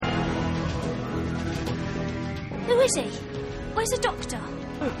is he? Where's the doctor?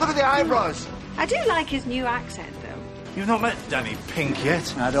 Look at the eyebrows. I do like his new accent, though. You've not met Danny Pink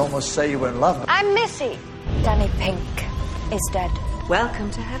yet. I'd almost say you were in love. I'm Missy. Danny Pink is dead.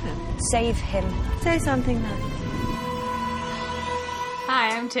 Welcome to heaven. Save him. Say something nice.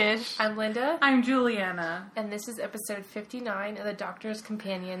 Hi, I'm Tish. I'm Linda. I'm Juliana. And this is episode 59 of the Doctor's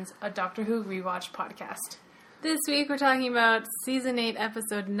Companions, a Doctor Who rewatch podcast. This week we're talking about Season 8,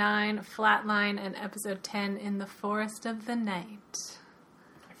 Episode 9, Flatline, and Episode 10, In the Forest of the Night.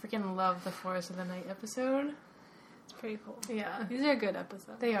 I freaking love the Forest of the Night episode. It's pretty cool. Yeah. These are good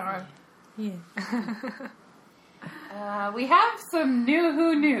episodes. They are. Yeah. We have some new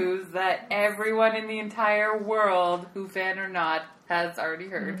Who news that everyone in the entire world, Who fan or not, has already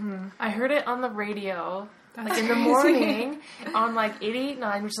heard. Mm-hmm. I heard it on the radio, That's in the morning, on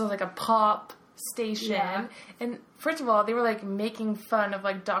 889, which is like a pop station. Yeah. And first of all, they were making fun of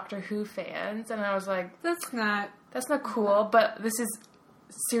Doctor Who fans, and I was like, That's not cool, but this is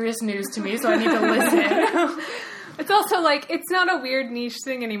serious news to me, so I need to listen. It's also it's not a weird niche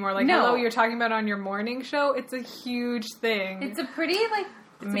thing anymore. No. Hello, you're talking about on your morning show. It's a huge thing. It's a pretty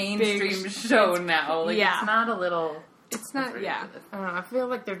mainstream show now. Yeah. It's not a little. It's not. Yeah. I don't know. I feel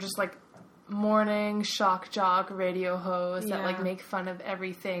like they're just morning shock jock radio hosts that make fun of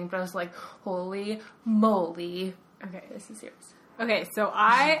everything. But I was like, holy moly. Okay. This is serious. Okay, so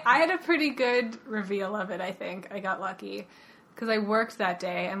I had a pretty good reveal of it, I think. I got lucky. Because I worked that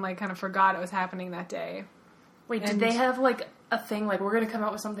day and kind of forgot it was happening that day. Wait, did they have a thing we're going to come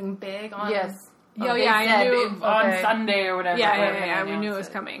out with something big on? Yes. Oh, yeah, I knew. On Sunday or whatever. Yeah, we knew it was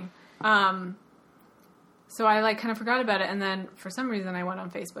coming. So I kind of forgot about it, and then for some reason I went on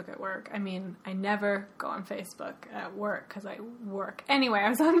Facebook at work. I mean, I never go on Facebook at work because I work. Anyway, I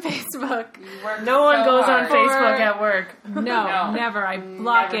was on Facebook. No one goes on Facebook at work. No, never. I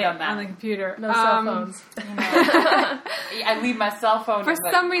block it on the computer. No cell phones. I leave my cell phone. For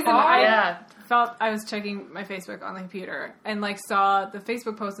some reason, I felt I was checking my Facebook on the computer and saw the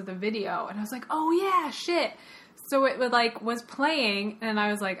Facebook post of the video, and I was like, oh yeah, shit. So it was playing, and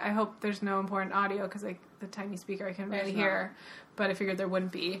I was like, I hope there's no important audio because the tiny speaker I couldn't really hear, but I figured there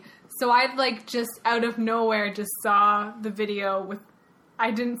wouldn't be. So I just out of nowhere just saw the video with.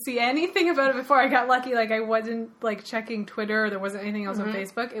 I didn't see anything about it before. I got lucky. I wasn't checking Twitter. Or there wasn't anything else on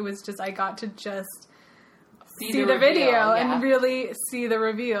Facebook. It was just I got to just see the video and really see the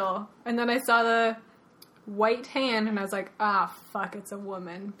reveal. And then I saw the white hand, and I was like, fuck, it's a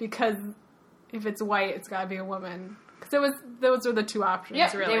woman. Because if it's white, it's got to be a woman. Because those were the two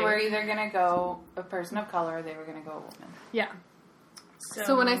options, really. They were either going to go a person of color or they were going to go a woman. Yeah.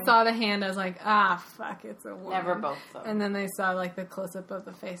 So when I saw the hand, I was like, fuck, it's a woman. Never both, though. And then they saw, the close-up of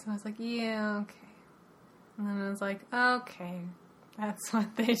the face, and I was like, yeah, okay. And then I was like, okay, that's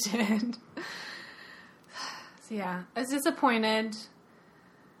what they did. So, yeah, I was disappointed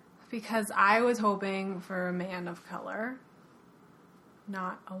because I was hoping for a man of color,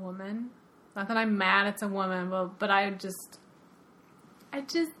 not a woman. Not that I'm mad it's a woman, but I just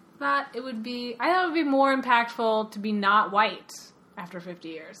thought it would be more impactful to be not white after 50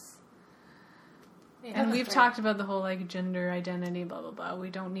 years. Yeah, and we've talked about the whole gender identity, blah blah blah. We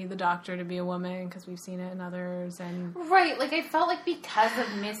don't need the Doctor to be a woman because we've seen it in others, and right. I felt because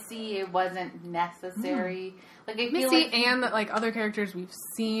of Missy, it wasn't necessary. I feel Missy and other characters we've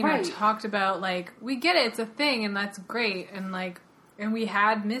seen or talked about. We get it; it's a thing, and that's great. And and we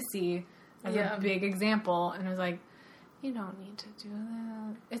had Missy as a big example, and it was you don't need to do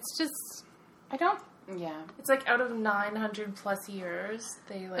that. It's just I don't. Yeah. It's out of 900 plus years,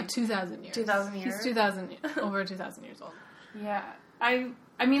 they 2,000 years. 2,000 years? He's 2,000, over 2,000 years old. Yeah. I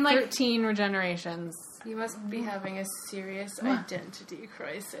mean 13 regenerations. You must be having a serious identity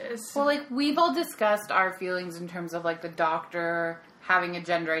crisis. Well, we've all discussed our feelings in terms of, the Doctor having a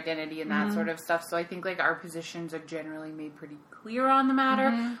gender identity and that sort of stuff, so I think, our positions are generally made pretty clear on the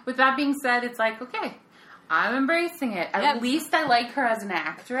matter. With that being said, it's okay. I'm embracing it. At least I like her as an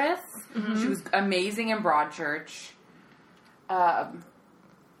actress. She was amazing in Broadchurch.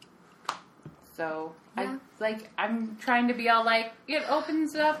 So, I'm trying to be all it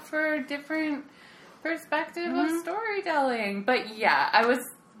opens up for a different perspective of storytelling. But yeah, I was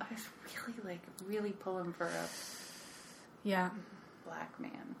really, really pulling for a black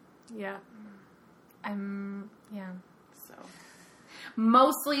man. Yeah. So,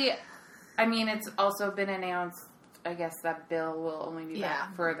 mostly, I mean, it's also been announced, I guess, that Bill will only be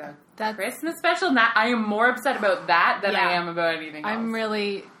back for the Christmas special. And I am more upset about that than I am about anything else. I'm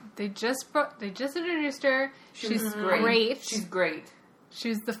really... They just introduced her. She's great. She's great.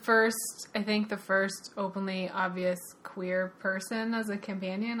 She's the first openly obvious queer person as a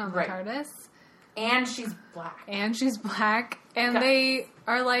companion on the TARDIS. And she's black. And they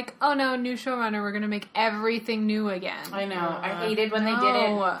are like, oh no, new showrunner, we're going to make everything new again. I know. I hated when they did it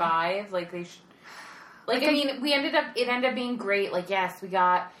in 5. Like, they it ended up being great. Like, yes, we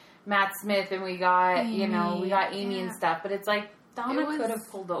got Matt Smith and we got, we got Amy and stuff. But it's like, Donna could have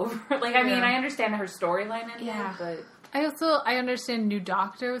pulled over. Like, I mean, I understand her storyline but... I understand new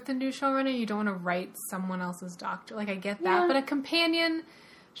doctor with the new showrunner. You don't want to write someone else's doctor. Like, I get that. But a companion,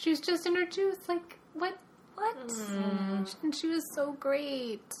 she was just introduced. Like, what? And she was so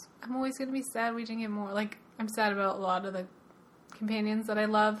great. I'm always going to be sad we didn't get more. Like, I'm sad about a lot of the companions that I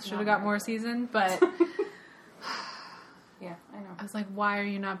love. Should have got more season, but... Yeah, I know. I was like, why are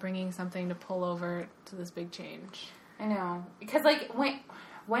you not bringing something to pull over to this big change? I know. Because, like,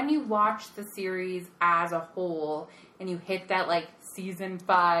 when you watch the series as a whole and you hit that, like, season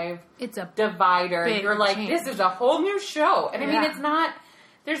 5 it's a divider, you're like, change. This is a whole new show. And I mean, it's not...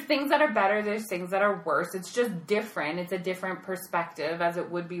 There's things that are better, there's things that are worse. It's just different. It's a different perspective, as it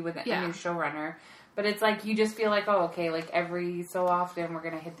would be with a new showrunner. But it's like, you just feel like, oh, okay, like, every so often we're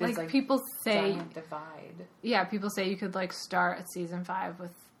going to hit this, like people say, giant divide. Yeah, people say you could, like, start at season 5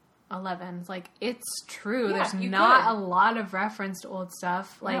 with 11. It's like, it's true. There's not a lot of reference to old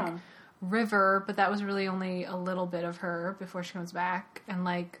stuff. Like, River, but that was really only a little bit of her before she comes back. And,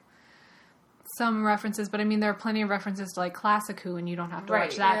 like, some references, but I mean, there are plenty of references to, like, Classic Who, and you don't have to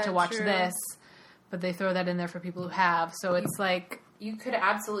watch that to watch this. But they throw that in there for people who have. So it's like... You could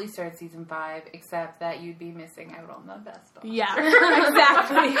absolutely start season 5, except that you'd be missing out on the best stuff. Yeah,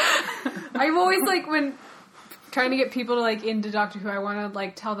 exactly. I'm always, like, when trying to get people to, like, into Doctor Who, I want to,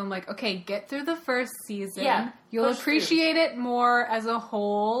 like, tell them, like, okay, get through the first season. Yeah, you'll appreciate it more as a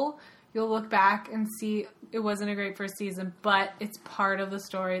whole. You'll look back and see it wasn't a great first season, but it's part of the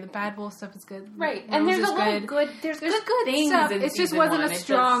story. The Bad Wolf stuff is good. Right. And there's a lot of good... There's good things stuff. in It just wasn't a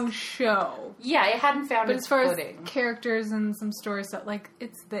strong show. Yeah, it hadn't found its footing. But as far as characters and some story stuff, like,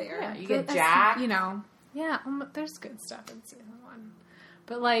 it's there. Yeah, you get Jack. You know. Yeah, there's good stuff in season 1.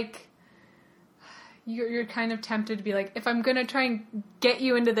 But, like... You're kind of tempted to be like, if I'm going to try and get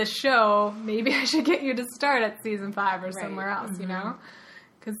you into this show, maybe I should get you to start at season 5 or somewhere else, you know?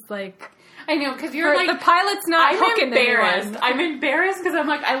 Because, like... I know, because you're like... The pilot's not hooking anyone. I'm embarrassed because I'm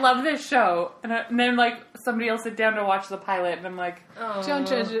like, I love this show. And then, like, somebody will sit down to watch the pilot, and I'm like... Oh. Don't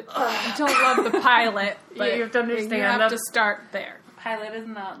judge it. I don't love the pilot, but you have to understand. You have to start there. Pilot is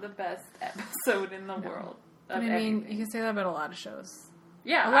not the best episode in the world. But I mean, you can say that about a lot of shows.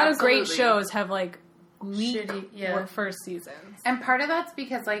 Yeah, a lot of great shows have, like, weak first seasons. And part of that's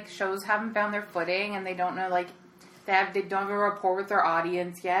because, like, shows haven't found their footing, and they don't know, like... They don't have a rapport with their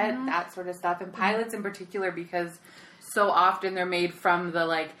audience yet, that sort of stuff. And pilots in particular, because so often they're made from the,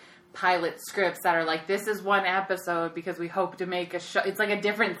 like, pilot scripts that are like, this is one episode because we hope to make a show. It's like a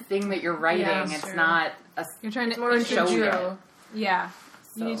different thing that you're writing. Yeah, it's not a... You're trying to introduce. Yeah.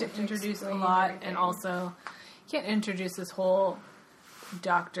 You need to introduce a lot, and also you can't introduce this whole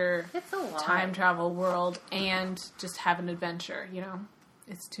Doctor time travel world and just have an adventure, you know?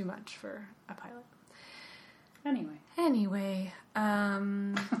 It's too much for a pilot. Anyway,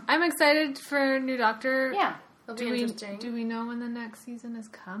 I'm excited for New Doctor. Yeah, it'll be interesting. Do we know when the next season is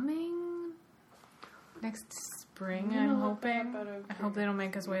coming? Next spring, I'm hoping. I hope they don't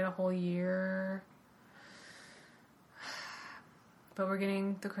make us wait a whole year. But we're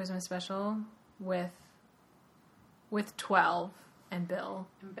getting the Christmas special with 12 and Bill.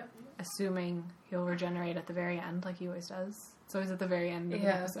 Assuming he'll regenerate at the very end, like he always does. It's always at the very end of the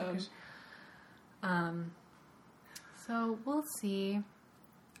episode. So we'll see.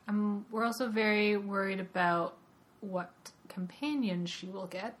 We're also very worried about what companion she will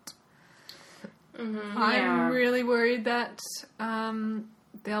get. Mm-hmm. I'm really worried that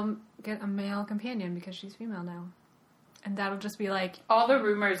they'll get a male companion because she's female now. And that'll just be like... All the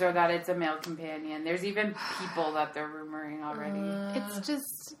rumors are that it's a male companion. There's even people that they're rumoring already. It's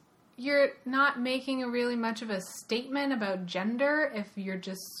just... You're not making really much of a statement about gender if you're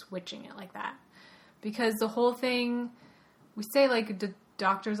just switching it like that. Because the whole thing... We say, like, the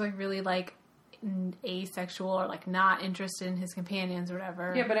Doctor's, like, really, like, asexual or, like, not interested in his companions or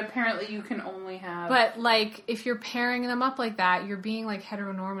whatever. Yeah, but apparently you can only have... But, like, if you're pairing them up like that, you're being, like,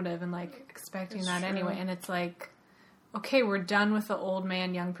 heteronormative and, like, expecting that anyway. And it's like... Okay, we're done with the old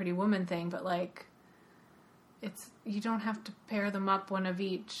man, young, pretty woman thing, but, like, you don't have to pair them up one of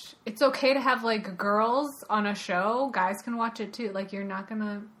each. It's okay to have, like, girls on a show. Guys can watch it, too. Like, you're not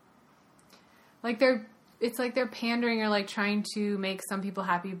gonna... Like, it's like they're pandering or, like, trying to make some people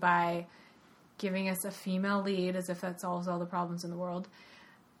happy by giving us a female lead as if that solves all the problems in the world.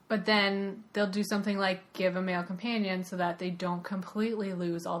 But then they'll do something like give a male companion so that they don't completely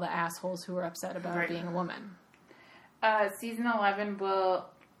lose all the assholes who are upset about being a woman. Season 11 will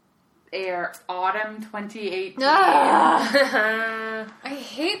air autumn 2018. I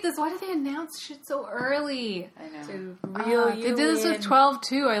hate this. Why do they announce shit so early? I know. To reel you They did this in. with 12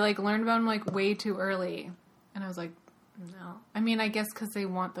 too. I learned about them way too early. And I was like, no. I mean, I guess because they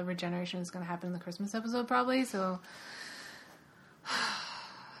want the regeneration that's going to happen in the Christmas episode probably, so...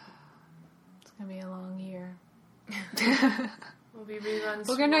 It's going to be a long year. We'll be reruns.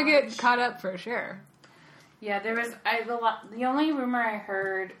 We're going to get caught up for sure. Yeah, there was the only rumor I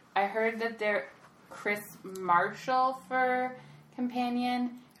heard that Chris Marshall for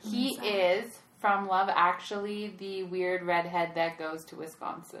companion. He is from Love Actually, the weird redhead that goes to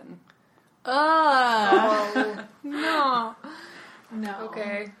Wisconsin. Oh. No.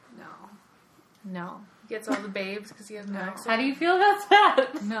 Okay. No. He gets all the babes because he has an accent. How do you feel about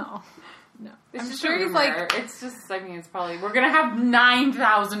that? No. It's I'm just sure a he's rumor. It's just, I mean, it's probably, we're going to have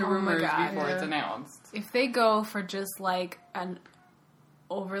 9,000 rumors God, before it's announced. if they go for just an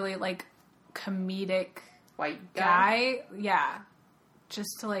overly comedic White guy, yeah,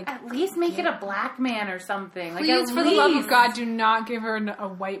 just to at least make it a black man or something. Please, at for the love least. of God, do not give her a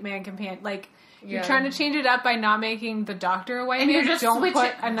white man companion. You're trying to change it up by not making the Doctor a white And man. you're just Don't switch put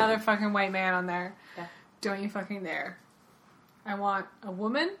it. another fucking white man on there. Yeah. Don't you fucking dare. I want a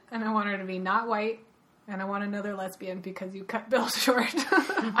woman, and I want her to be not white, and I want another lesbian because you cut Bill short.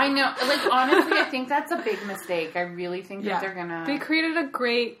 I know. Honestly, I think that's a big mistake. I really think that they're gonna... They created a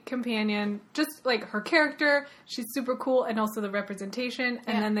great companion. Just, her character, she's super cool, and also the representation,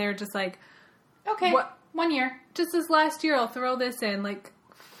 and then they're just okay, what? 1 year. Just this last year, I'll throw this in.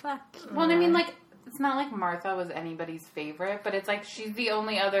 Fuck. Well, I mean, it's not like Martha was anybody's favorite, but it's she's the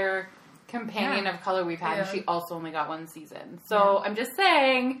only other companion of color we've had, and she also only got 1 season. So I'm just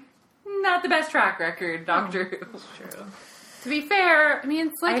saying, not the best track record, Doctor Who. That's true. To be fair, I mean,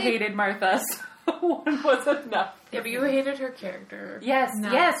 it's I hated Martha, so 1 was enough. Yeah, but you hated her character. Yes,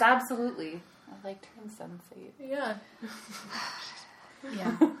 yes, absolutely. I liked her in Sense8. Yeah.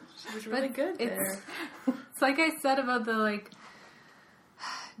 Yeah. She was really good there. It's like I said about the,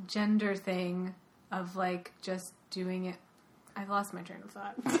 gender thing of, just doing it. I've lost my train of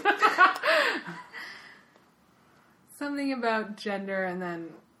thought. Something about gender and then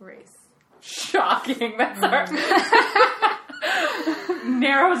race. Shocking. That's our...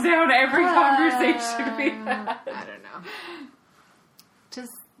 narrows down every conversation we had. I don't know.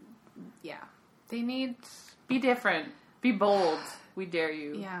 Just, yeah. They need... Be different. Be bold. We dare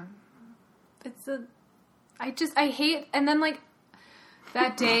you. Yeah. I hate... And then,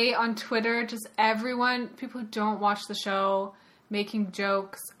 that day on Twitter, just everyone, people who don't watch the show, making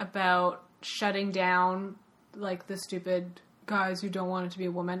jokes about shutting down, the stupid guys who don't want it to be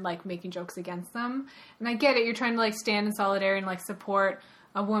a woman, making jokes against them. And I get it, you're trying to, stand in solidarity and, support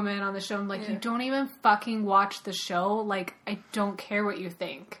a woman on the show. I'm you don't even fucking watch the show. I don't care what you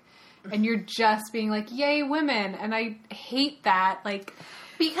think. And you're just being yay, women. And I hate that.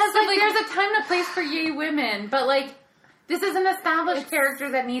 Because, there's a time and a place for yay women, but, this is an established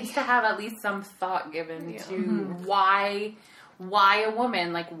character that needs to have at least some thought given to why a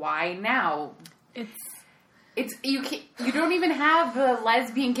woman, why now? It's you don't even have the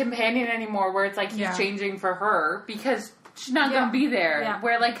lesbian companion anymore where it's he's changing for her because she's not going to be there. Yeah.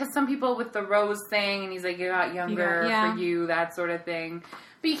 Where because some people with the rose thing and he's you got younger for you, that sort of thing.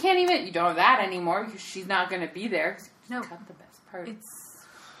 But you don't have that anymore because she's not going to be there. No, cut the best part. It's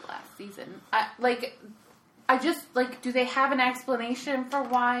last season. I just, do they have an explanation for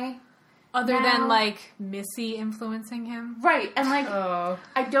why? Other than, Missy influencing him? Right, and,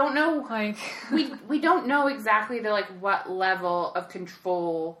 I don't know, we don't know exactly what level of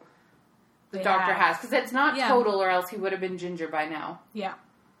control the Doctor has. Because it's not total, or else he would have been Ginger by now. Yeah.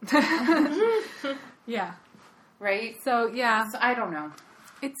 Yeah. Right? So, yeah. So, I don't know.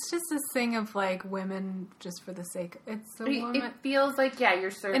 It's just this thing of, women just for the sake... It's a woman... It feels you're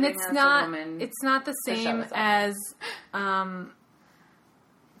serving as a woman. It's not the same as...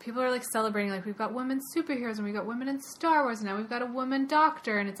 people are, celebrating, we've got women superheroes, and we've got women in Star Wars, and now we've got a woman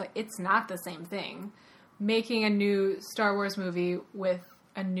Doctor, and it's it's not the same thing. Making a new Star Wars movie with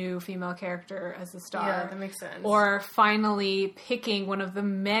a new female character as a star. Yeah, that makes sense. Or finally picking one of the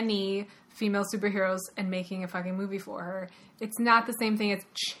many female superheroes and making a fucking movie for her. It's not the same thing as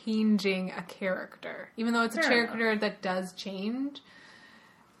changing a character. Even though it's a character that does change,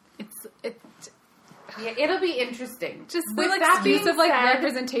 yeah, it'll be interesting. Just with that piece of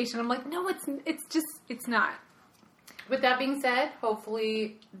representation. I'm no, it's not. With that being said,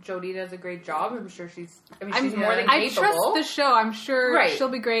 hopefully Jodie does a great job. I'm sure she's more than capable. I trust the show. I'm sure Right. she'll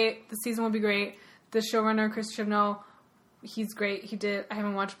be great. The season will be great. The showrunner, Chris Chibnall, he's great. I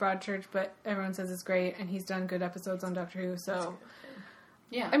haven't watched Broadchurch, but everyone says it's great, and he's done good episodes on Doctor Who, so...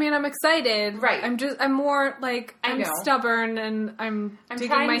 Yeah. I mean, I'm excited. Right. I'm more, like, I'm stubborn, and I'm digging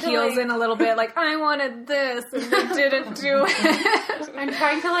my heels in a little bit, like, I wanted this, and they didn't do it. I'm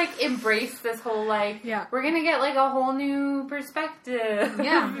trying to, like, embrace this whole, like, we're gonna get, like, a whole new perspective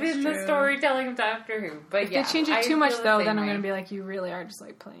in the storytelling of Doctor Who. But, if they change it too much, though, then I'm gonna be like, you really are just,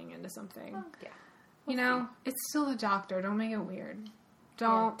 like, playing into something. Oh, yeah. You know, it's still a doctor. Don't make it weird.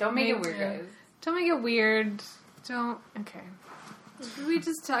 Don't make it weird, guys. Don't make it weird. Okay. Should we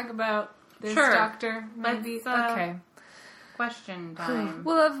just talk about this doctor? Maybe. Okay. Question time.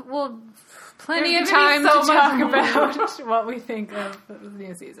 We'll have plenty of time to talk about what we think of the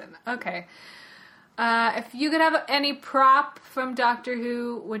new season. Okay. If you could have any prop from Doctor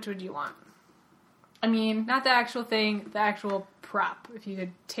Who, which would you want? I mean, not the actual thing, the actual prop. If you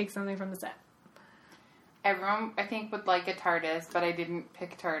could take something from the set. Everyone, I think, would like a TARDIS, but I didn't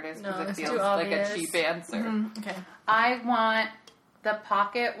pick TARDIS because it feels like a cheap answer. Mm-hmm. Okay. I want the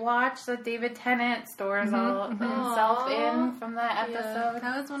pocket watch that David Tennant stores himself in from that episode. Yeah.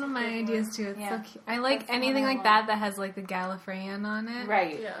 That was one of my ideas too. It's so cute. I like anything like that has like the Gallifreyan on it.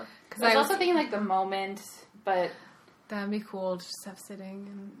 Right. Yeah. Because I was also thinking like the moment, but that'd be cool to just have sitting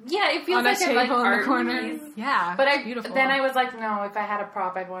and it feels on like a table like in the corner. Piece. Yeah, but beautiful. Then I was like, no, if I had a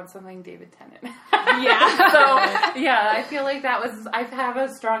prop, I'd want something David Tennant. Yeah. So I feel like I have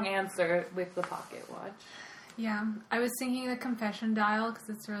a strong answer with the pocket watch. Yeah, I was thinking the confession dial because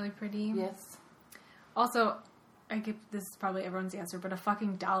it's really pretty. Yes. Also, this is probably everyone's answer, but a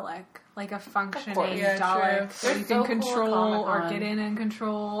fucking Dalek, like a functioning Dalek that you can control or get in and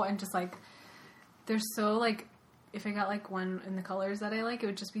control, and just like they're so like. If I got like one in the colors that I like, it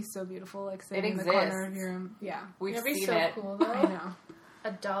would just be so beautiful, like sitting in the corner of your room. Yeah, we've It'd be seen so it. Cool, though. I know.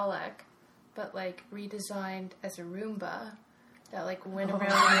 A Dalek, but like redesigned as a Roomba. That like went around your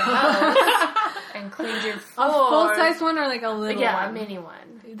house and cleaned your floor. A full-size one or like a little one? Yeah, a mini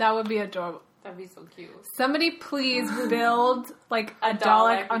one. That would be adorable. That'd be so cute. Somebody please build like a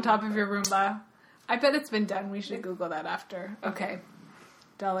Dalek on top of your Roomba. I bet it's been done. We should Google that after. Okay.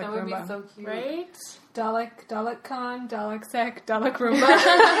 Dalek that would Roomba. Be so cute. Right? Dalek-Con, Dalek-Sec, Dalek Roomba.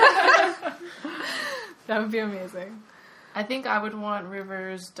 That would be amazing. I think I would want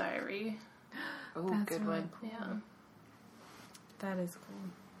River's Diary. Oh, good one. Cool. Yeah. That is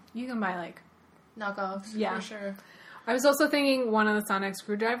cool. You can buy like knockoffs, for sure. I was also thinking one of the sonic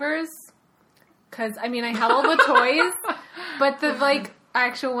screwdrivers. Because, I mean, I have all the toys, but the like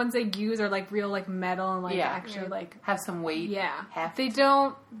actual ones they use are like real like metal and like actually like have some weight. Yeah. Heft. They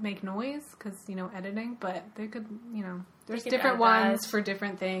don't make noise because, editing, but they could, there's different ones for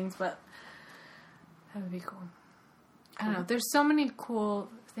different things, but that would be cool. I don't know. There's so many cool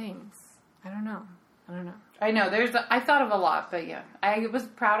things. I don't know. I know. I thought of a lot, but yeah. I was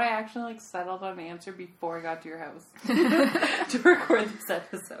proud I actually settled on an answer before I got to your house to record this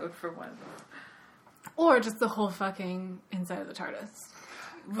episode for one. Or just the whole fucking inside of the TARDIS.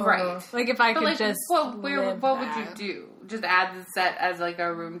 Right. Like if I could just what would you do? Just add the set as like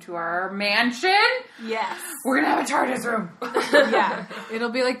a room to our mansion? Yes. We're gonna have a TARDIS room. Yeah.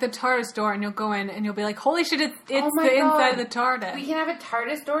 It'll be like the TARDIS door and you'll go in and you'll be like, holy shit, it's the inside of the TARDIS. We can have a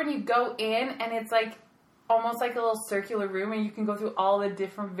TARDIS door and you go in and it's like almost like a little circular room and you can go through all the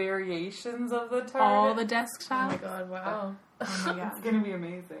different variations of the TARDIS. All the desktops. Oh my god, wow. Oh my god. It's gonna be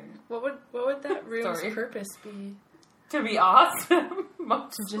amazing. What would that room's purpose be? To be awesome.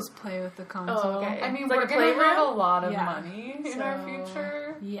 To just play with the console. Oh, okay. I mean, like we're going to have a lot of Yeah. money in our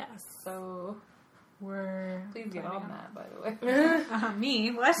future. Yes. So, please get on that, by the way.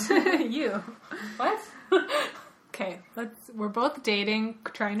 Me? What? You. What? Okay, we're both dating,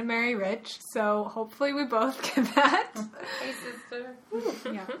 trying to marry rich, so hopefully we both get that. Hey, sister.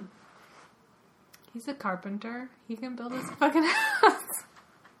 Yeah. He's a carpenter. He can build us a fucking house.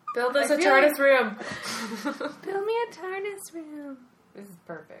 Build us a TARDIS room. Build me a TARDIS room. This is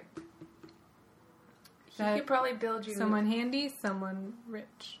perfect. He could probably build you someone handy, someone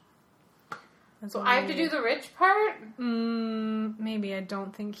rich. So I have to do the rich part? Maybe. I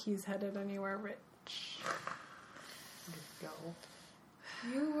don't think he's headed anywhere rich. Go.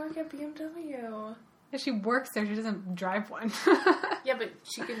 You work at BMW. Yeah, she works there. She doesn't drive one. Yeah, but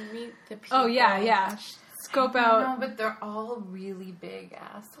she can meet the people. Oh, yeah. Scope out. No, but they're all really big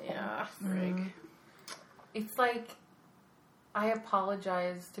assholes. Yeah, frig. It's like, I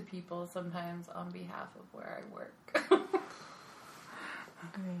apologize to people sometimes on behalf of where I work.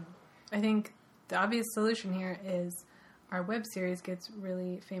 I think the obvious solution here is our web series gets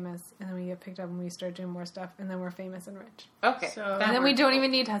really famous, and then we get picked up and we start doing more stuff, and then we're famous and rich. Okay. So- And then we don't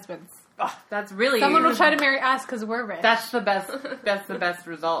even need husbands. Oh, that's really... Someone will try to marry us because we're rich. That's the best. That's the best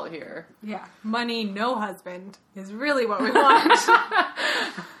result here. Yeah. Money, no husband is really what we want.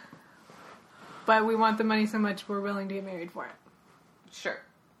 But we want the money so much we're willing to get married for it. Sure.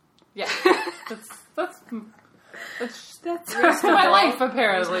 Yeah. That's That's my life,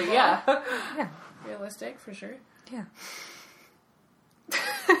 apparently. Yeah. Yeah. Realistic, for sure. Yeah.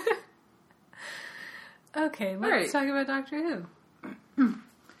 Okay, let's right. talk about Doctor Who.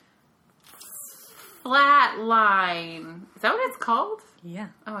 Flatline. Is that what it's called? Yeah.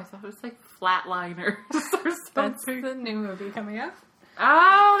 Oh, I thought it was like Flatliners or That's something. the new movie coming up.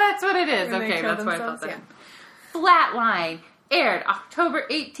 Oh, that's what it is. When they Okay, kill that's why I thought themselves, that. Flatline aired October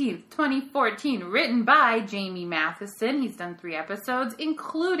 18th, 2014. Written by Jamie Matheson. He's done 3 episodes,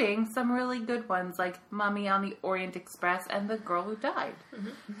 including some really good ones like Mummy on the Orient Express and The Girl Who Died.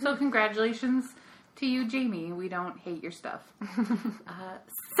 Mm-hmm. So congratulations to you, Jamie. We don't hate your stuff.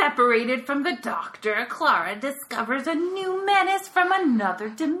 Separated from the Doctor, Clara discovers a new menace from another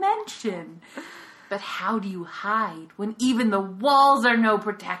dimension. But how do you hide when even the walls are no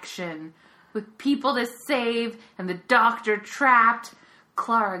protection? With people to save and the Doctor trapped,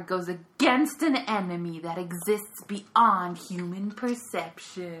 Clara goes against an enemy that exists beyond human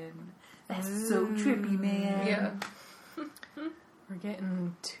perception. That's so trippy, man. Yeah. We're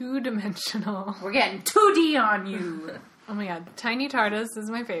getting 2-dimensional. We're getting 2D on you. Oh my god, Tiny TARDIS is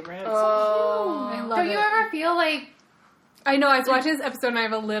my favorite. Oh. I love Don't it. you ever feel like... I know, I was watching this episode and I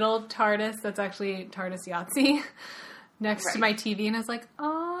have a little TARDIS that's actually TARDIS Yahtzee next to my TV, and I was like,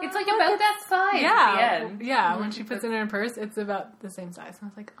 oh. It's like about that size Yeah. at the end. Yeah, when she puts it in her purse, it's about the same size. And I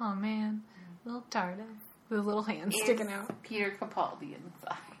was like, oh man, little TARDIS. With little hands sticking out. Peter Capaldi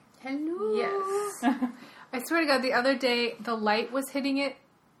inside. Hello. Yes. I swear to God, the other day, the light was hitting it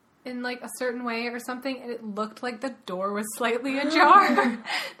in, like, a certain way or something, and it looked like the door was slightly ajar. And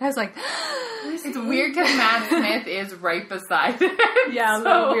I was like... It's weird because Matt Smith is right beside it. Yeah, so...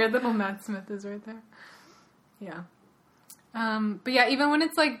 the weird little Matt Smith is right there. Yeah. But yeah, even when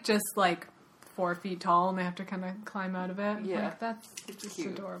it's, like, just, like, 4 feet tall and they have to kind of climb out of it. Yeah. Like, that's just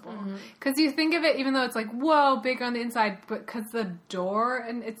cute. adorable. Because you think of it, even though it's, like, whoa, big on the inside, but because the door,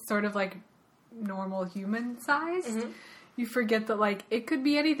 and it's sort of, like, normal human sized, you forget that, like, it could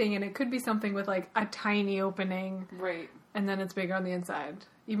be anything, and it could be something with, like, a tiny opening. Right. And then it's bigger on the inside.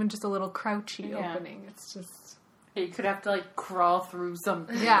 Even just a little crouchy opening. It's just... You could have to, like, crawl through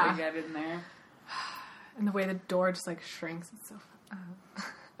something to get in there. And the way the door just, like, shrinks. It's so fun.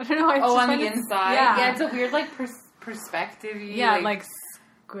 I don't know. I just on find the it- inside? Yeah. Yeah, it's a weird, like, perspective. Yeah, like,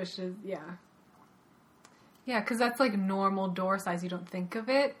 squishes. Yeah. Yeah, because that's, like, normal door size. You don't think of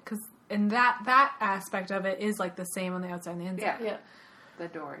it. And that aspect of it is, like, the same on the outside and the inside. Yeah. The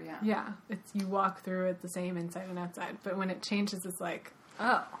door, yeah. Yeah. It's, you walk through it the same inside and outside. But when it changes, it's like,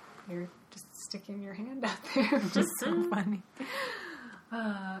 oh, you're just sticking your hand out there. It's just so funny.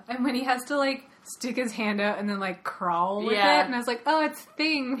 And when he has to, like, stick his hand out and then, like, crawl with it. And I was like, oh, it's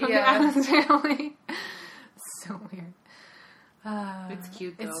Thing from the Addams Family. So weird. It's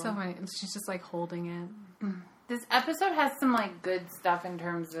cute, though. It's so funny. And she's just, like, holding it. This episode has some, like, good stuff in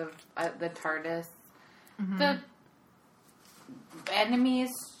terms of the TARDIS. The enemy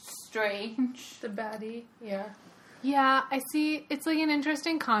is strange. The baddie. Yeah. Yeah, I see. It's, like, an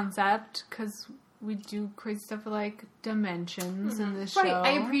interesting concept because we do crazy stuff with, like, dimensions in this show. Right,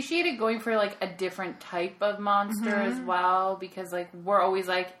 I appreciate it going for, like, a different type of monster as well, because, like, we're always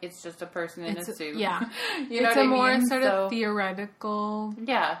like, it's just a person in a suit. Yeah. You know It's what a more I mean? sort of theoretical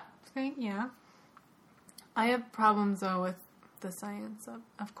thing, yeah. I have problems, though, with the science,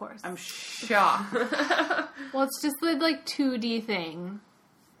 of course. I'm shocked. Well, it's just the, like, 2D thing.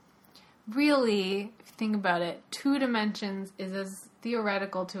 Really, if you think about it, 2 dimensions is as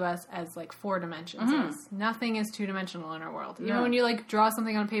theoretical to us as, like, 4 dimensions is. Nothing is 2-dimensional in our world. Even when you, like, draw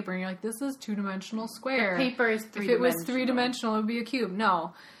something on paper and you're like, this is 2-dimensional square. The paper is 3-dimensional. If it was 3-dimensional, it would be a cube.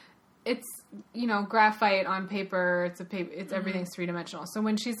 No. It's, you know, graphite on paper. It's a paper. It's everything's 3-dimensional. So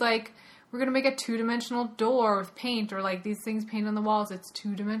when she's like, we're going to make a 2-dimensional door with paint, or, like, these things painted on the walls, it's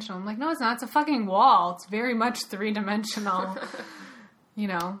 2-dimensional. I'm like, no, it's not. It's a fucking wall. It's very much 3-dimensional. You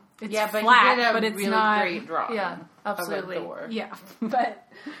know? It's but flat, you did a but it's really not... great drawing. Yeah, absolutely. Of a door. Yeah, but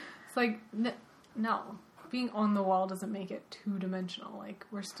it's like, no. Being on the wall doesn't make it 2-dimensional. Like,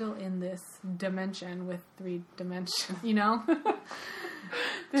 we're still in this dimension with 3 dimensions, you know?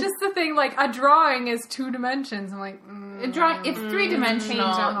 Just the thing, like, a drawing is 2 dimensions. I'm like, It's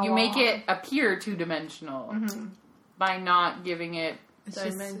 3-dimensional. You make wall. it appear 2-dimensional by not giving it it's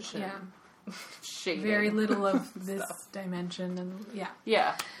just, dimension. yeah. shading. very little of this dimension, and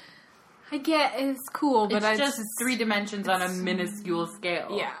Yeah. I get it's cool, but It's just 3 dimensions on a minuscule scale.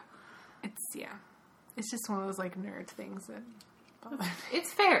 Yeah. It's just one of those like nerd things that bother me.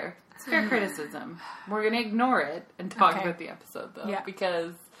 It's fair. It's fair criticism. We're going to ignore it and talk about the episode, though. Yeah.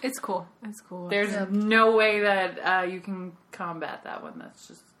 Because It's cool. It's cool. there's no way that you can combat that one. It's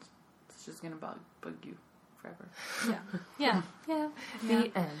just going to bug you forever. Yeah.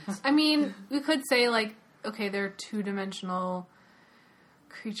 The end. I mean, we could say like, okay, they're 2-dimensional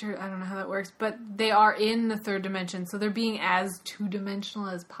creature. I don't know how that works, but they are in the 3rd dimension, so they're being as 2-dimensional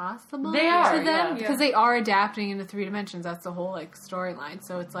as possible. They are, to them yeah. because they are adapting into 3 dimensions. That's the whole like storyline.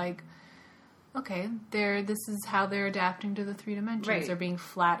 So it's like, okay, this is how they're adapting to the 3 dimensions. Right. They're being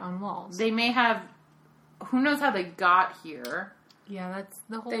flat on walls. They may have... Who knows how they got here? Yeah, that's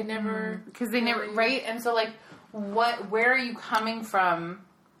the whole... They never... Because they never... Right? And so, like, where are you coming from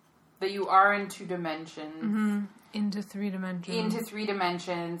that you are in 2 dimensions? Into 3 dimensions. Into 3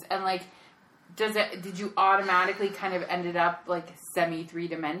 dimensions. And, like, did you automatically kind of ended up, like,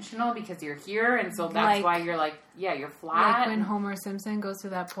 semi-3-dimensional because you're here? And so that's why you're, like, yeah, you're flat. Like when Homer Simpson goes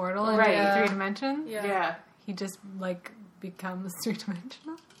through that portal into Right. 3 dimensions. Yeah. He just, like, becomes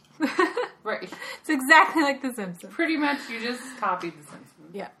 3-dimensional. Right. It's exactly like The Simpsons. Pretty much you just copied The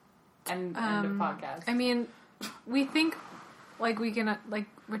Simpsons. Yeah. And end of podcast. I mean, we think, like, we can, like,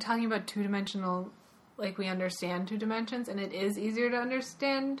 we're talking about 2-dimensional, like, we understand 2 dimensions, and it is easier to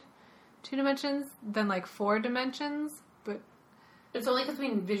understand 2 dimensions than, like, 4 dimensions, but... It's only because we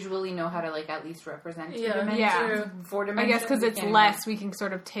visually know how to, like, at least represent 2 Yeah, dimensions. Yeah. true. 4 I dimensions. guess because we it's can't less, we can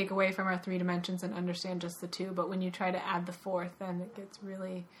sort of take away from our 3 dimensions and understand just the 2, but when you try to add the 4th, then it gets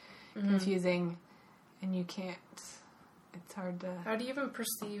really confusing, and you can't... It's hard to... How do you even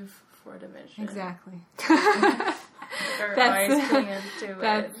perceive 4 dimension? Exactly. Our eyes can't do it.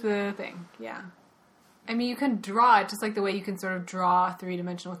 That's the thing, yeah. I mean, you can draw it just like the way you can sort of draw a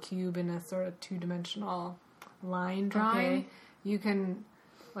 3-dimensional cube in a sort of 2-dimensional line drawing. Okay. You can,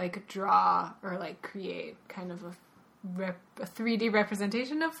 like, draw or, like, create kind of a 3D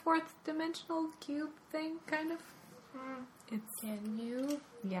representation of 4th-dimensional cube thing, kind of. Can you?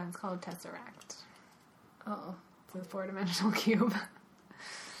 Yeah, it's called a tesseract. Oh. It's a 4-dimensional cube.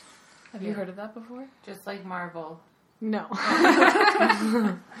 Have you heard of that before? Just like Marvel. No.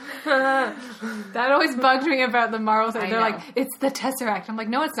 That always bugged me about the Marvel thing. I They're know. like, it's the Tesseract. I'm like,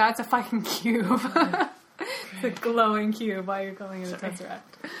 no, it's not. It's a fucking cube. It's a glowing cube. Why are you calling it a Tesseract?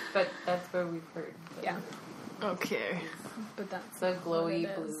 But that's where we've heard. Yeah. Okay. But that's... It's a glowy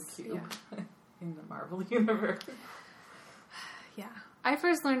What it blue is, cube in the Marvel universe. Yeah. I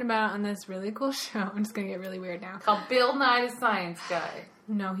first learned about it on this really cool show. I'm just going to get really weird now. Called Bill Nye the Science Guy.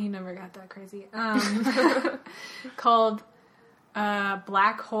 No, he never got that crazy. Called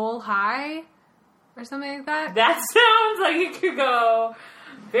Black Hole High or something like that. That sounds like it could go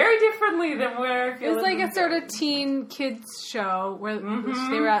very differently than where I feel It was like a sort of teen kids show where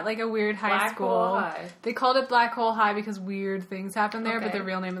they were at like a weird high Black school. Hole High. They called it Black Hole High because weird things happened there, but Okay. the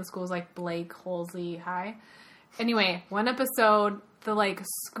real name of the school is like Blake Holsley High. Anyway, one episode, the like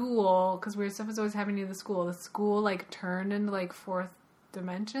school, because weird stuff was always happening to the school like turned into like 4th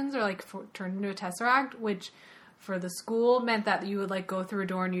dimensions or like turned into a tesseract, which for the school meant that you would like go through a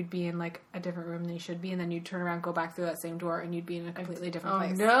door and you'd be in like a different room than you should be, and then you'd turn around, go back through that same door, and you'd be in a completely different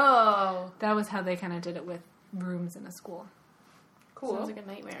place. No. That was how they kind of did it with rooms in a school. Cool. Sounds like a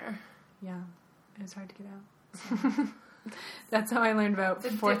nightmare. Yeah, it was hard to get out. That's how I learned about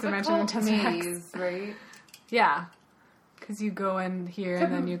It's a 4th dimension and difficult tesseracts. maze, right? Yeah, because you go in here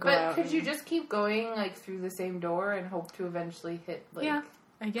and then you go out. But could you just keep going like through the same door and hope to eventually hit like Yeah,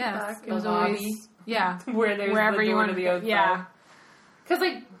 I guess back it in was the always lobby? yeah where there's wherever the you door want to the go. outside? Yeah, Because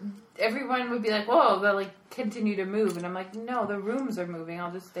like everyone would be like, "Whoa!" They'll like continue to move, and I'm like, "No, the rooms are moving.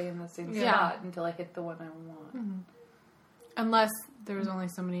 I'll just stay in the same Yeah. spot until I hit the one I want." unless there was only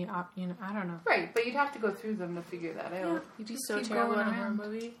so many. I don't know. Right, but you'd have to go through them to figure that out. You'd be so keep terrible in going a horror around.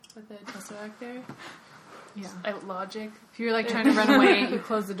 movie with a tesseract there. Yeah, Logic. if you're like trying to run away, you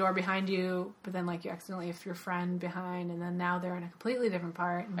close the door behind you, but then like you accidentally left your friend behind, and then now they're in a completely different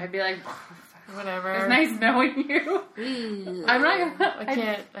part. And I'd be like, Whatever. "It's nice knowing you." I'm not gonna.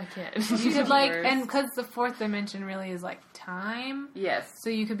 I can't. you could like, Worse. and because the 4th dimension really is like time. Yes. So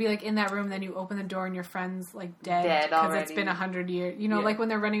you could be like in that room, then you open the door and your friend's like dead Dead because it's already. been 100 years. You know, Yeah. like when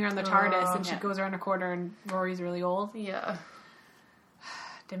they're running around the TARDIS and she yeah. goes around a corner and Rory's really old. Yeah.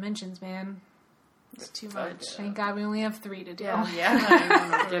 Dimensions, man. It's too Fuck much. Thank God we only have 3 to do. Yeah.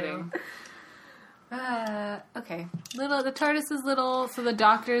 Yeah, I'm kidding. Okay. The TARDIS is little, so the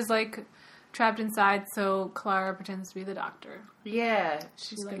Doctor's like trapped inside, so Clara pretends to be the doctor. Yeah,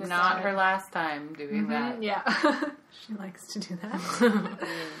 she's like not her last time doing that. Yeah. She likes to do that.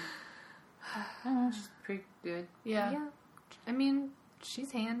 She's pretty good. Yeah. I mean,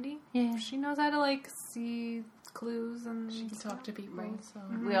 she's handy. Yeah. She knows how to, like, see clues and She can talk to people, so...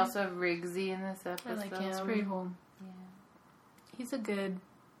 We also have Riggsy in this episode. I like him. It's pretty cool. Yeah. He's a good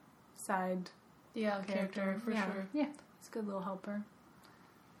side character for sure. Yeah. He's a good little helper.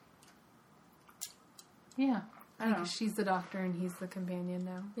 Yeah. I don't know. She's the doctor and he's the companion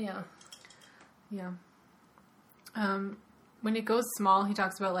now. Yeah. Yeah. When it goes small, he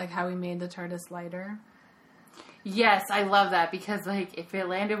talks about, like, how he made the TARDIS lighter. Yes, I love that because, like, if it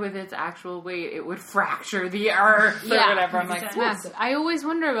landed with its actual weight, it would fracture the Earth or whatever. I'm like, it's massive. I always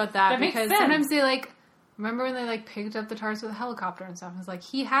wonder about that makes because sense. sometimes they, like, remember when they, like, picked up the TARDIS with a helicopter and stuff? It's like,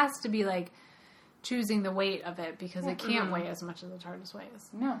 he has to be, like, choosing the weight of it because it can't weigh as much as the TARDIS weighs.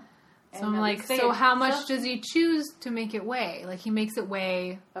 No. So I'm like, so how much does he choose to make it weigh? Like, he makes it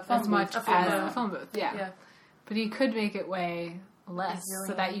weigh as much as a phone booth. Yeah. But he could make it weigh less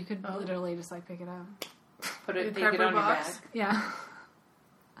so that you could literally just, like, pick it up. Take it on your back. Yeah.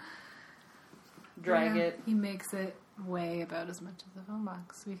 Drag it. He makes it weigh about as much as the phone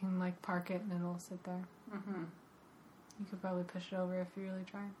box. So we can, like, park it and it'll sit there. Mm-hmm. You could probably push it over if you really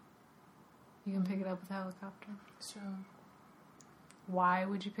tried. You can pick it up with a helicopter. So... Why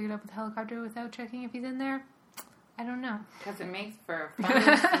would you pick it up with a helicopter without checking if he's in there? I don't know. Because it makes for a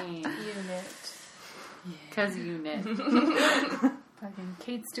fun scene. Unit. Because unit. Fucking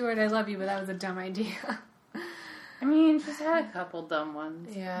Kate Stewart, I love you, but that was a dumb idea. I mean, she's had a couple dumb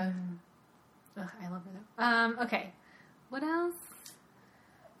ones. Yeah. Ugh, I love her though. Okay. What else?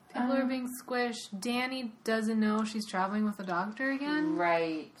 People are being squished. Danny doesn't know she's traveling with the doctor again.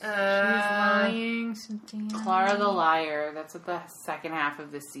 Right. She's lying to Danny. Clara the Liar. That's what the second half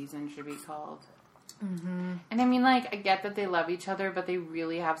of this season should be called. Mm-hmm. And I mean, like, I get that they love each other, but they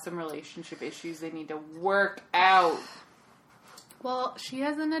really have some relationship issues they need to work out. Well, she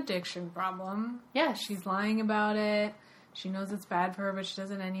has an addiction problem. Yeah. She's lying about it. She knows it's bad for her, but she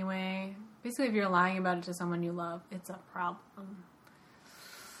does it anyway. Basically, if you're lying about it to someone you love, it's a problem.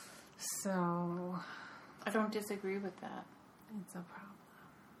 So... I don't disagree with that. It's a problem.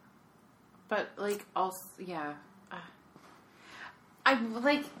 But, like, also, yeah.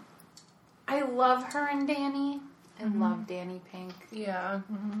 I love her and Danny. I love Danny Pink. Yeah.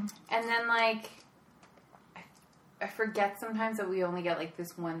 Mm-hmm. And then, like, I forget sometimes that we only get, like,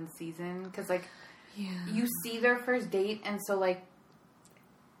 this one season. Because, like, you see their first date, and so, like,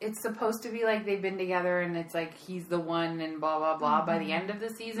 it's supposed to be, like, they've been together, and it's, like, he's the one, and blah, blah, blah, by the end of the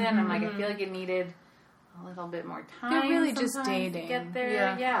season. I'm like, I feel like it needed a little bit more time. They're really just dating. To get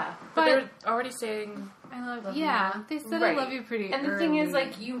there. Yeah. But they're already saying... I love you. Yeah, they said right. I love you pretty And the early. thing is,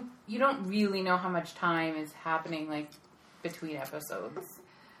 like, you don't really know how much time is happening, like, between episodes.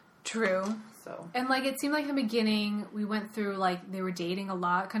 True. So. And, like, it seemed like in the beginning, we went through, like, they were dating a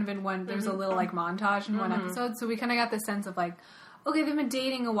lot, kind of in one, there was a little, like, montage in one episode, so we kind of got the sense of, like, okay, they've been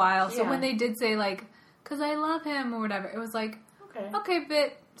dating a while, so when they did say, like, because I love him or whatever, it was like, okay, a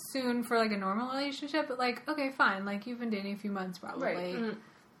bit soon for, like, a normal relationship, but, like, okay, fine, like, you've been dating a few months probably, right.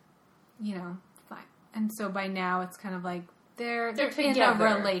 You know, fine. And so by now, it's kind of like, they're in together.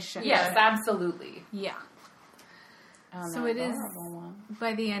 a relationship. Yes, absolutely. Yeah. So it is,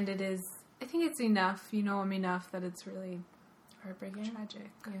 by the end, it is, I think it's enough, you know him enough that it's really heartbreaking. Tragic.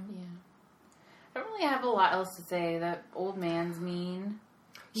 Yeah. I don't really have a lot else to say. That old man's mean.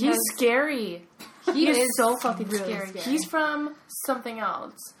 He's scary. He is so fucking really scary. scary. He's from something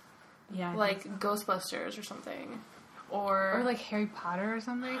else. Yeah. Like Ghostbusters or something. Or like Harry Potter or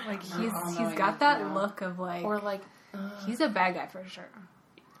something. Like he's no, got that look of like, or like he's a bad guy for sure.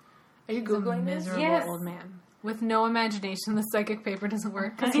 Are you Googling this? Miserable old man. With no imagination. The psychic paper doesn't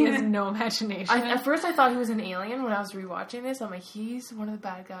work because he has no imagination. At first I thought he was an alien when I was rewatching this. I'm like, he's one of the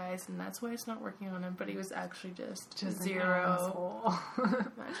bad guys and that's why it's not working on him. But he was actually just zero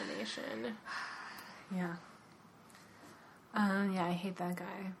imagination. Yeah. Yeah, I hate that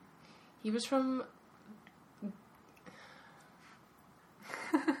guy. He was from...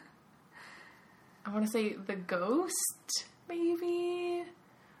 I want to say The Ghost, maybe?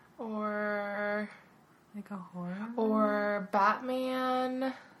 Or... Like a horror? Or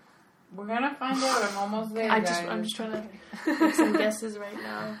Batman. We're gonna find out. I'm almost there, I'm just trying to make some guesses right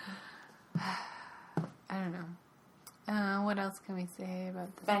now. I don't know. What else can we say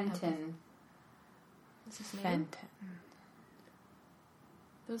about this? Fenton. What's his name? Fenton.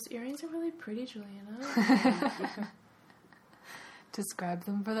 Those earrings are really pretty, Juliana. Describe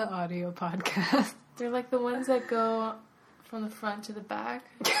them for the audio podcast. They're like the ones that go from the front to the back.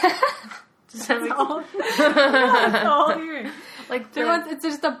 That's all earring. Like It's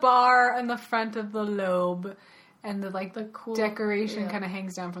just a bar in the front of the lobe, and the cool decoration kind of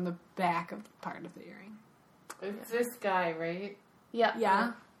hangs down from the back of the part of the earring. It's this guy, right? Yeah.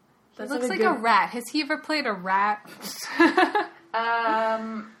 Yeah. That Looks like a rat. Has he ever played a rat?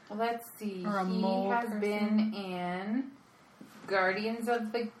 Let's see. Or a he mole has person. been in Guardians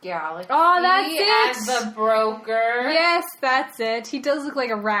of the Galaxy. Oh, that's as the broker. Yes, that's it. He does look like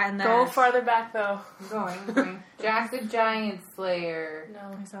a rat in that. Go farther back, though. Going. Jack the Giant Slayer.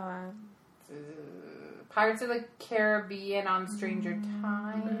 No. I saw that. Pirates of the Caribbean on Stranger Times.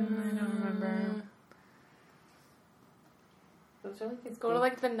 I don't remember. Those are like his Go to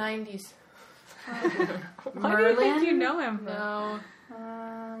the 90s. Why do you think you know him? No.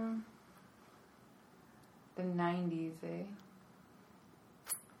 The 90s, eh?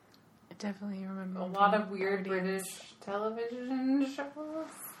 I definitely remember. A lot of weird British television shows.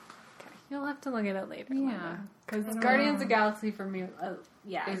 Okay. You'll have to look at it later. Yeah. Because Guardians of the Galaxy for me, I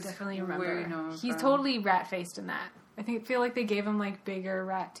Is definitely where remember. you know him He's from. totally rat-faced in that. I feel like they gave him bigger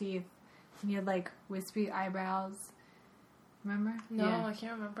rat teeth. And he had wispy eyebrows. Remember? No, Yeah. I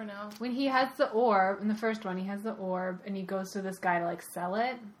can't remember now. When he has the orb, in the first one, he has the orb, and he goes to this guy to sell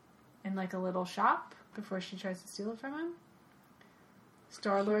it in a little shop before she tries to steal it from him.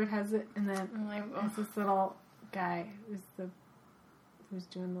 Star-Lord has it, and then there's this little guy who's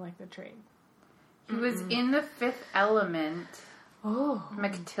doing the trade. He was in The Fifth Element. Oh,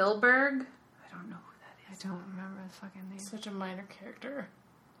 McTilberg. I don't know who that I is. don't remember his fucking name. Such a minor character.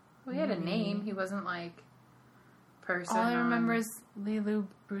 Well, he had a name. He wasn't person. All I remember is Lilu,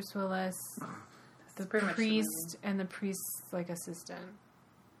 Bruce Willis, the pretty much the priest, and the priest's assistant.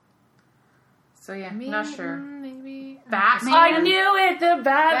 So yeah, Maybe, not sure. Maybe Batman. I knew it! The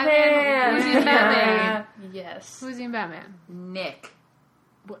Batman! Who's in Batman? Yes. Who's in Batman? Nick.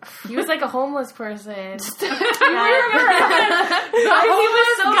 He was a homeless person. He was so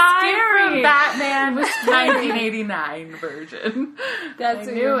scary. Batman 1989 version. That's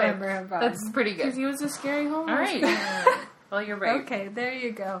I who knew you it. remember him from. That's pretty good. Because he was a scary homeless All right. person. Well, you're right. Okay, there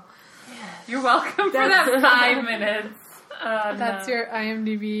you go. You're welcome for that 5 minutes. That's your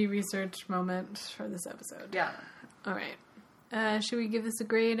IMDb research moment for this episode. Yeah. All right. Should we give this a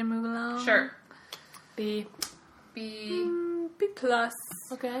grade and move along? Sure. B. B. B plus.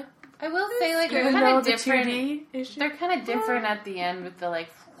 Okay. I will say, they're Even kind though of the different. 2D issue. They're kind of different at the end with the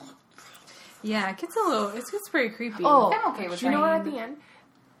Yeah, it gets it gets pretty creepy. Oh, I'm okay with do you know what? At that. the end,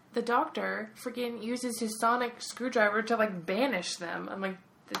 the doctor freaking uses his sonic screwdriver to banish them. I'm like,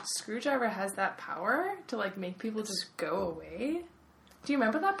 the screwdriver has that power to make people just go away. Do you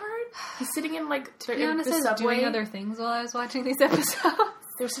remember that part? He's sitting in to be honest, the I was subway. doing other things while I was watching these episodes.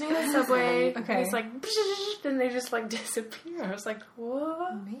 They're sitting in the subway. Okay. And it's then they just disappear. I was like,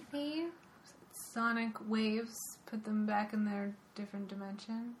 what? Maybe sonic waves put them back in their different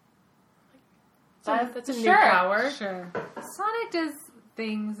dimension. That's a new Sure. power. Sure. Sonic does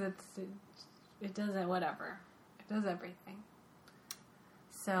things it does it whatever. It does everything.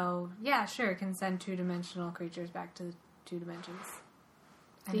 So, yeah, sure, it can send 2-dimensional creatures back to the 2 dimensions.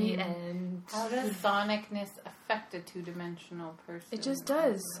 The end. How does sonicness affect a 2-dimensional person? It just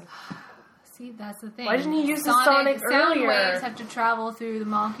does. See, that's the thing. Why didn't he use the sonic sound earlier? waves have to travel through the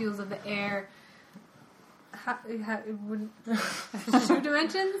molecules of the air. It wouldn't 2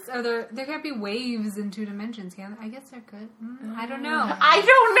 dimensions? There can't be waves in 2 dimensions, can there? I guess there could. I don't know. I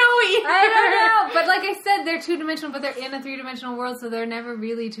don't know either. I don't know. But like I said, they're 2-dimensional, but they're in a 3-dimensional world, so they're never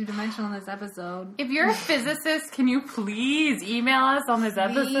really 2-dimensional in this episode. If you're a physicist, can you please email us on this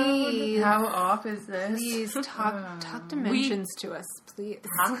episode? Please. How off is this? Please talk dimensions to us, please.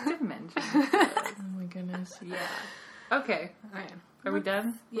 Talk dimensions. Oh my goodness. Yeah. Okay. All right. Are we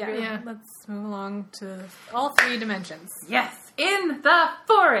done? Yeah. Let's move along to all 3 dimensions. Yes. In the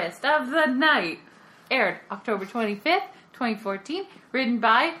Forest of the Night. Aired October 25th, 2014. Written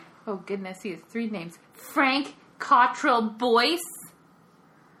by, oh goodness, he has 3 names. Frank Cottrell Boyce.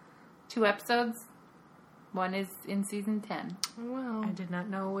 2 episodes. 1 is in season 10. Wow. I did not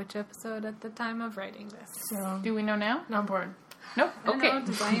know which episode at the time of writing this. So, Do we know now? not important. Nope. I don't Okay. know,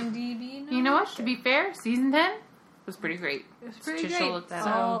 does IMDb know? You know what? To be fair, season 10 was pretty great. It was pretty Tish great. looked that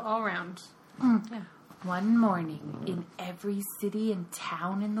All around. One morning, in every city and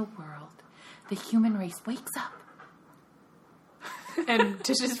town in the world, the human race wakes up. And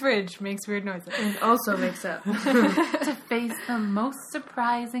Tish's fridge makes weird noises. And also makes up. To face the most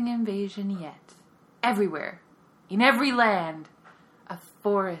surprising invasion yet. Everywhere, in every land, a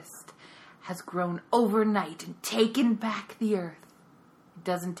forest has grown overnight and taken back the earth It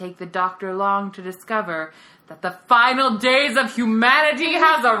doesn't take the Doctor long to discover that the final days of humanity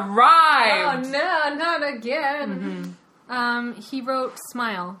has arrived. Oh no, not again. He wrote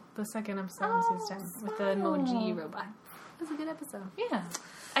Smile, the second episode of season 10, with the emoji robot. It was a good episode. Yeah.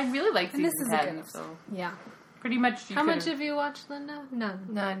 I really like season this is 10, a good episode. so Yeah. pretty much How much have you watched, Linda? None.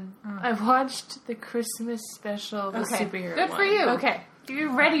 None. I watched the Christmas special, the superhero Good one. for you. Okay.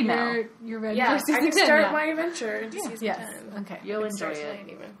 You're ready now. You're ready Yeah, for season I can 10 start now. my adventure into season 10. Yes. Okay. You'll It starts enjoy it.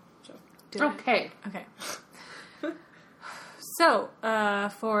 tonight even. So. Do it. Okay. Okay. So,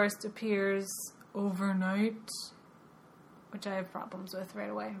 Forrest appears overnight, which I have problems with right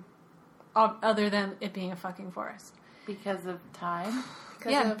away. Other than it being a fucking forest. Because of time.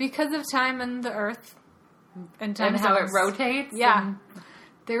 Because of time and the earth. And time And how it zones. rotates. Yeah. and-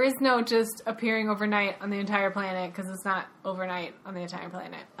 There is no just appearing overnight on the entire planet, because it's not overnight on the entire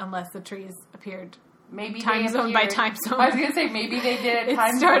planet, unless the trees appeared Maybe time they zone by appeared- time zone. I was going to say, maybe they did it It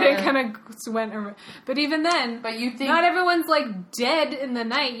time started zone. kind of went over. But even then, But you think... not everyone's like dead in the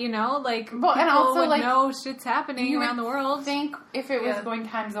night, you know? Like, Well, and people also, would like, know shit's happening you around the would world. think if it was going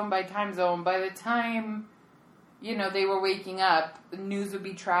time zone by time zone, by the time, you know, they were waking up, the news would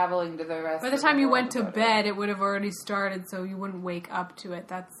be traveling to the rest By the of time you world went to about bed, it would have already started, so you wouldn't wake up to it.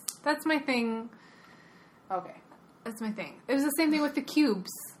 That's my thing. it. Okay. That's my thing. It was the same thing with the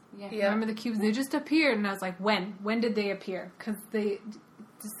cubes. Yeah. Remember the cubes? They just appeared, and I was like, when? When did they appear? Because they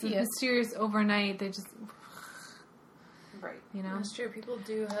just the mysterious overnight. They just, Right. you know. That's true. People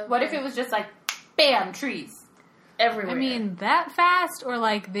do have... What if it was just like, bam, trees? everywhere? I mean, that fast, or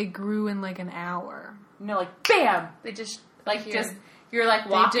like they grew in like an hour. You know, like, bam! they just... Like, appear. just, you're like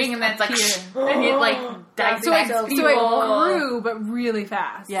walking, just and then it's like, appear. and it like dissects So people. So it grew, but really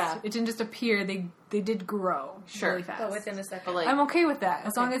fast. Yeah. It didn't just appear. They did grow really fast. Oh, within a second. But like, I'm okay with that,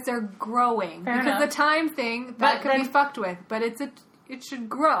 as long as they're growing. Fair because enough. the time thing, But that could then- be fucked with. But it should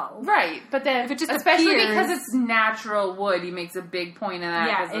grow. right, but then, If it just especially appears- because it's natural wood, he makes a big point of that.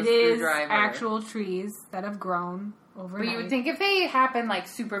 Yeah, as it a is screwdriver. actual trees that have grown overnight. But you would think if they happen like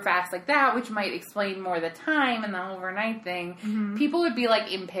super fast like that, which might explain more the time and the overnight thing, people would be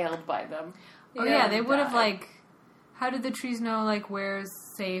like impaled by them. Oh yeah, they would have die. like. How did the trees know like where's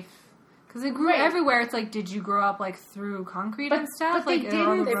safe? Because they grew Right. everywhere. It's like, did you grow up like through concrete and stuff? But they like,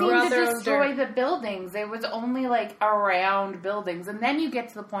 all didn't the seem roads? their to own destroy the buildings. It was only like around buildings. And then you get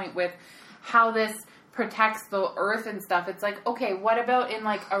to the point with how this protects the earth and stuff. It's like, okay, what about in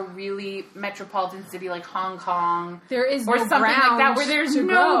like a really metropolitan city like Hong Kong? There is Or no something like ground that where there's to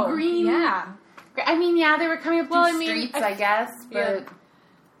no grow. green. Yeah. I mean, yeah, they were coming up through Well, I mean, streets, I- I guess, but Yeah.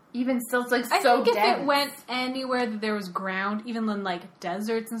 even still, it's like I so think if dense. it went anywhere that there was ground, even in like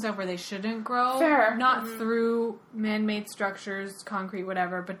deserts and stuff where they shouldn't grow, Fair. not through man-made structures, concrete,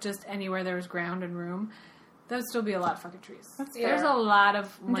 whatever, but just anywhere there was ground and room, there would still be a lot of fucking trees. fair. There's a lot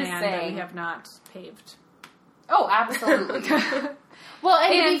of I'm just land that saying. we have not paved. Oh, absolutely. Well,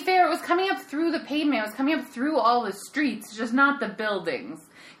 and to And- be fair, it was coming up through the pavement. It was coming up through all the streets, just not the buildings.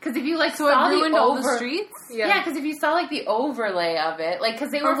 Because if you like So it saw ruined the all over, the streets? yeah, because if you saw like the overlay of it, like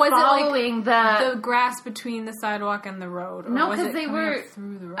because they Or were was it, like, following The grass between the sidewalk and the road? Or No, was 'cause it they coming were, up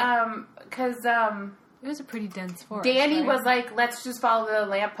through the road? because It was a pretty dense forest. Danny right? was like, let's just follow the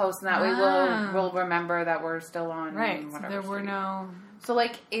lamppost, and that way Ah. we'll remember that we're still on Right, so whatever there were street. no... So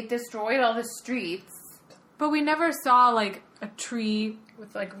like it destroyed all the streets. But we never saw, like, a tree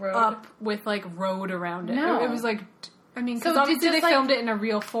with like road. up with, like, road around it. No. It was, like... I mean, So because did obviously just, they like- filmed it in a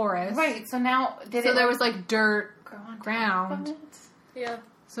real forest. Right. So now did So it there was, like, dirt grow on top ground. of it? Yeah.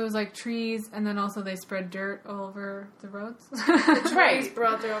 So it was, like, trees, and then also they spread dirt all over the roads. That's right. Trees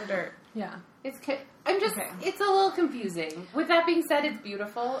brought their own dirt. Yeah. I'm just. Okay. It's a little confusing. With that being said, it's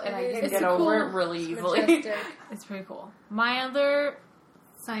beautiful, and I It is. can It's get a over cool- it really easily. Majestic. It's pretty cool. My other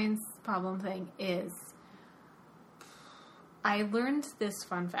science problem thing is I learned this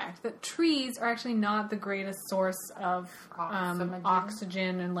fun fact that trees are actually not the greatest source of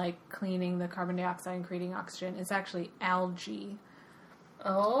oxygen and like cleaning the carbon dioxide and creating oxygen. It's actually algae.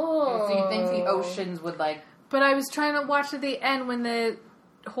 Oh. So you think the oceans would like? But I was trying to watch at the end when the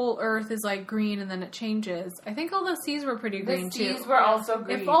whole Earth is like green and then it changes. I think all the seas were pretty green The seas too. were also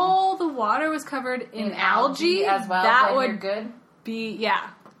green. If all the water was covered in algae as well, that then would you're good. be, yeah.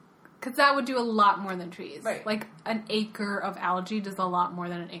 Because that would do a lot more than trees. Right. Like, an acre of algae does a lot more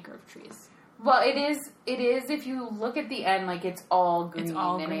than an acre of trees. Well, it is. If you look at the end, like it's all green. It's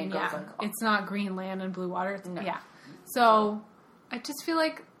all and green, it goes, yeah. like, It's not green land and blue water. It's, No. Yeah. So, I just feel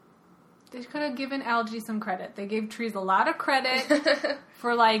like they could have given algae some credit. They gave trees a lot of credit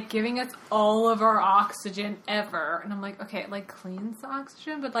for, like, giving us all of our oxygen ever. And I'm like, okay, it, like, cleans the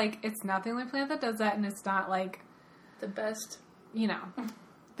oxygen, but, like, it's not the only plant that does that, and it's not, like... The best. you know,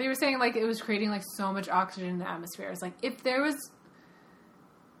 they were saying, like, it was creating, like, so much oxygen in the atmosphere. It's like, if there was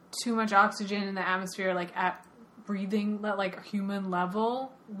too much oxygen in the atmosphere, like, at breathing, like, human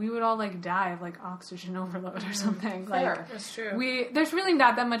level, we would all, like, die of, like, oxygen overload or something. Fair. Like, That's true. there's really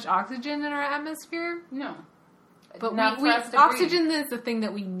not that much oxygen in our atmosphere. No. But Enough for us to oxygen breathe. is the thing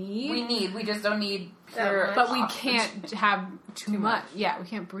that we need. We just don't need pure much. But we oxygen. can't have too much. Yeah, we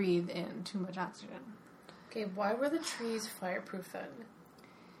can't breathe in too much oxygen. Okay, why were the trees fireproof then?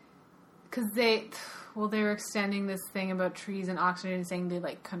 Because they were extending this thing about trees and oxygen, saying they,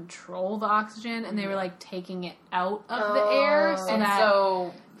 like, control the oxygen, and they were, like, taking it out of the air so And that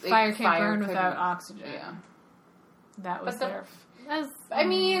so fire can't burn couldn't- without oxygen. Yeah. That was But their... I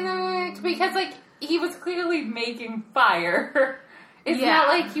mean, because, like, he was clearly making fire. It's Yeah. not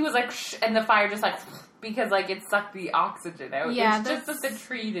like he was like, shh, and the fire just like, because like it sucked the oxygen out. Yeah, it's just that the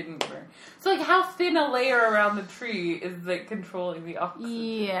tree didn't burn. So like, how thin a layer around the tree is like controlling the oxygen?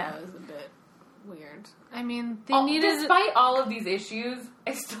 Yeah, it was a bit weird. I mean, they needed... Despite all of these issues,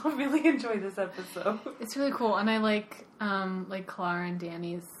 I still really enjoy this episode. It's really cool, and I like Clara and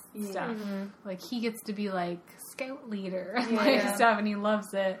Danny's stuff. Mm-hmm. Like, he gets to be, like, scout leader and, Yeah. like, stuff, and he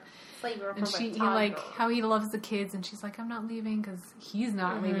loves it. Flavor And he, like, how he loves the kids, and she's like, I'm not leaving, because he's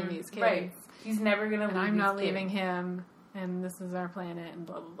not leaving these kids. Right. He's never gonna And leave I'm not these leaving kids. him, and this is our planet, and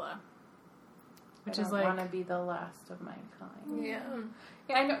blah, blah, blah. Which I is, don't like... want to be the last of my kind. Yeah.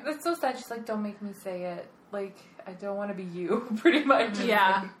 Yeah, I know. That's so sad. She's like, don't make me say it. Like, I don't want to be you, pretty much.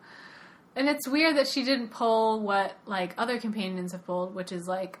 Yeah. And it's weird that she didn't pull what, like, other companions have pulled, which is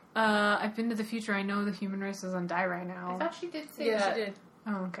like, I've been to the future, I know the human race is on die right now. I thought she did say Yeah, that. she did.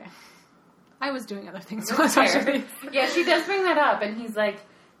 Oh, okay. I was doing other things. That's fair. Yeah, she does bring that up, and he's like,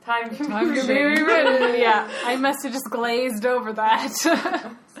 time can be rewritten. Yeah, I must have just glazed over that. It's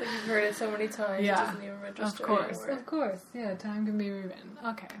like you've heard it so many times, Yeah. it doesn't even register Of course, anymore. of course. Yeah, time can be rewritten.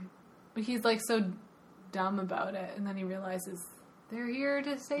 Okay. But he's, like, so dumb about it, and then he realizes they're here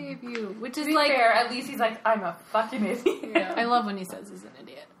to save you, which is, To be like... fair, at least he's like, I'm a fucking idiot. Yeah. I love when he says he's an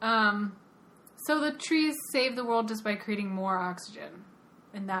idiot. So the trees saved the world just by creating more oxygen,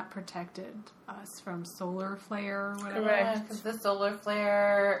 and that protected us from solar flare or whatever. Correct. Because the solar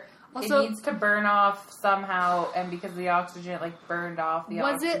flare, Also- it needs to burn off somehow, and because of the oxygen, it, like, burned off the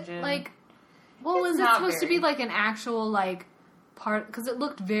Was oxygen. it, like... Well, It's was it not supposed to be, very. like, an actual, like, part... Because it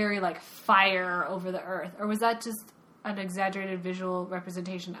looked very, like, fire over the Earth. Or was that just an exaggerated visual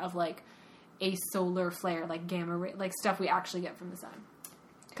representation of, like, a solar flare, like, gamma ray... Like, stuff we actually get from the sun?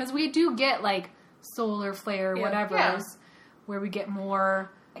 Because we do get, like, solar flare, Yeah. whatever, Yeah. where we get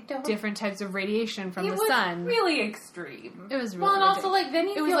more I don't different types of radiation from it the was sun. really extreme. It was really well, and also, ridiculous. like, then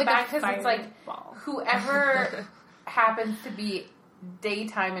you It was feel like a bad because it's like fireball. whoever happens to be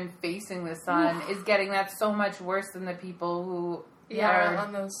daytime and facing the sun is getting that so much worse than the people who Yeah, are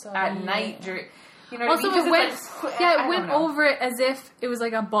on those sides. at night. You know what Also, I mean? it went, 'Cause it's like, yeah, I it don't went know. over it as if it was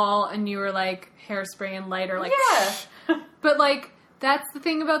like a ball and you were like hairspray and light or like, Yeah. but like, that's the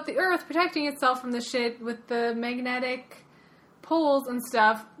thing about the Earth protecting itself from the shit with the magnetic poles and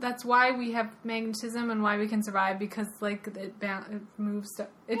stuff. That's why we have magnetism and why we can survive, because like it moves.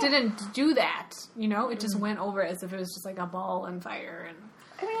 It didn't do that, you know? It just went over it as if it was just like a ball on fire. And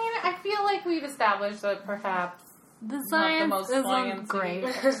I mean, I feel like we've established that perhaps the not the science most isn't sciencey great,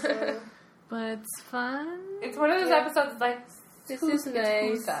 episode. but it's fun. It's one of those episodes like, This who- is it's nice.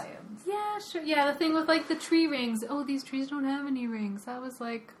 who science. Yeah, sure. Yeah, the thing with like the tree rings. Oh, these trees don't have any rings. That was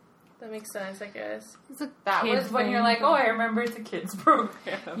like, That makes sense, I guess. it's a That kid was when thing. you're like, oh, I remember it's a kids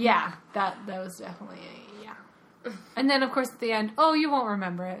program. Yeah, that was definitely yeah. And then of course at the end, oh, you won't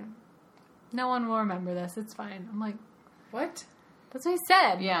remember it. No one will remember this. It's fine. I'm like, What? that's what I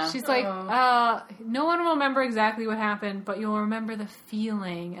said. Yeah. She's like, no one will remember exactly what happened, but you'll remember the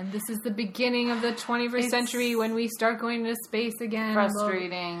feeling. And this is the beginning of the 21st century when we start going into space again.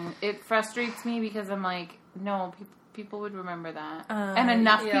 Frustrating. It frustrates me because I'm like, no, people would remember that. Uh, and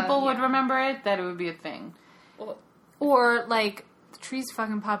enough yeah. people would remember it that it would be a thing. Well, Or like the trees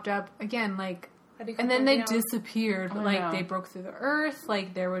fucking popped up again, like, how do you and then they compare now? disappeared. I Like know. they broke through the earth.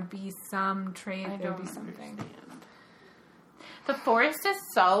 Like there would be some trade. I There would be don't something. understand. The forest is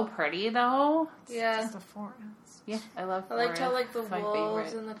so pretty, though. Yeah. Just a forest. Yeah, I love I forest. liked how like the It's my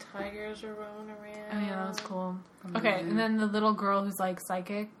wolves favorite. and the tigers are roaming around. Oh yeah, that was cool. Okay, and then the little girl who's like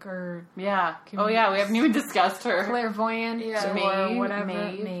psychic or Yeah. Can Oh we- yeah, we haven't even discussed her. clairvoyant Yeah. or Maeve, whatever,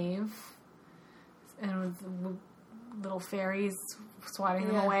 Maeve. and with little fairies swatting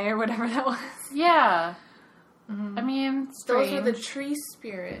them Yeah. away or whatever that was. Yeah. I mean, Those were the Strange. tree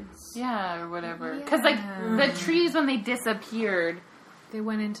spirits. yeah, or whatever. Because like Yeah. the trees when they disappeared, They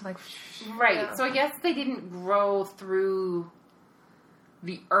went into like right? Yeah. So I guess they didn't grow through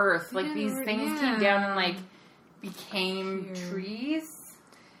the earth. Like, Yeah, these things came down and, like, became trees.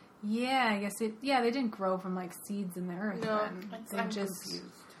 Yeah, I guess they didn't grow from, like, seeds in the earth. No, They I'm just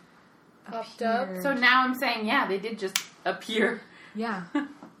confused. Popped up. appeared. So now I'm saying, yeah, they did just appear. Yeah.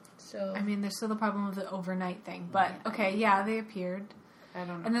 So I mean, there's still the problem of the overnight thing. But, okay, yeah, they appeared. I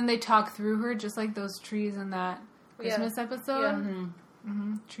don't know. And then they talk through her, just like those trees in that Christmas episode. Yeah.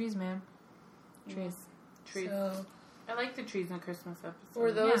 Mm-hmm. Trees, man. Trees. Trees. So I like the trees in the Christmas episode.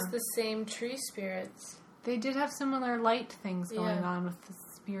 were those Yeah. the same tree spirits? They did have similar light things going Yeah. on with the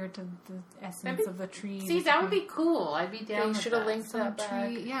spirit of the essence of the trees. See, that would be cool. I'd be down They with should have that. linked some that back.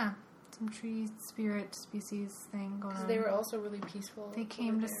 tree, yeah, some tree spirit species thing going on. Because they were also really peaceful. They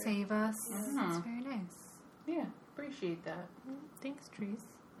came over to there. save us. Mhm. It's very nice. Yeah, appreciate that. Thanks, trees.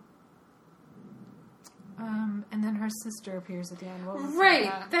 And then her sister appears at the end. What was Right,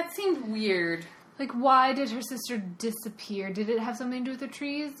 that? that seemed weird. Like, why did her sister disappear? Did it have something to do with the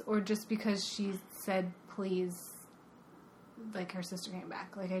trees, or just because she said please? Like, her sister came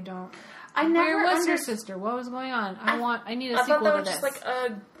back. Like, I don't. I never Where was her understood. sister? What was going on? I need a I sequel thought that to was this. just like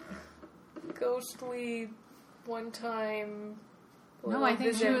a ghostly one time. No, I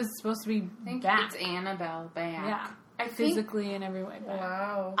think she was supposed to be I think back. it's Annabelle back. Yeah, I think physically in every way back.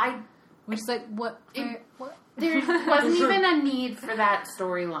 Wow. Which is like, what? What? there wasn't even a need for that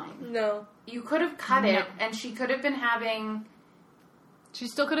storyline. No. You could have cut it, and she could have been having She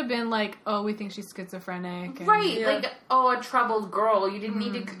still could have been like, oh, we think she's schizophrenic. And right, Yeah. like a troubled girl. You didn't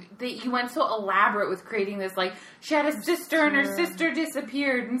need to. You went so elaborate with creating this. Like she had a sister, and her sister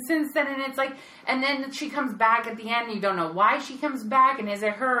disappeared, and since then, and it's like, and then she comes back at the end. And you don't know why she comes back, and is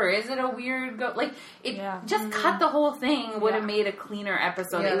it her? Or is it a weird like it? Yeah. Just cut the whole thing. Would have Yeah. made a cleaner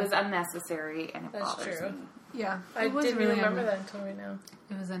episode. Yeah. It was unnecessary, and it That's bothers true. me. Yeah, I it was didn't really remember that until right now.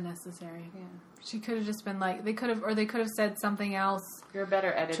 It was unnecessary. Yeah. She could have just been like, they could have said something else You're a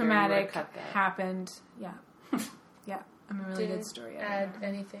better editor. traumatic You cut that. happened. Yeah, yeah. I'm a really Didn't good story add editor.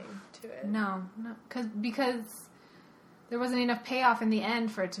 anything to it. No, because there wasn't enough payoff in the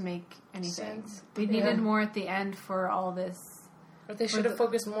end for it to make anything. Sense. They needed more at the end for all this. But they should have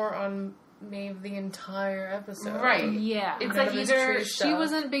focused more on Maeve the entire episode. Right. Yeah, It's None like of this either tree she stuff.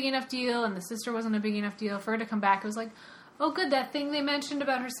 wasn't a big enough deal, and the sister wasn't a big enough deal for her to come back. It was like, oh, good, that thing they mentioned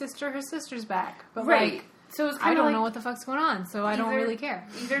about her sister's back. But right. like, So it's I kind of don't like, know what the fuck's going on, so I don't either- really care.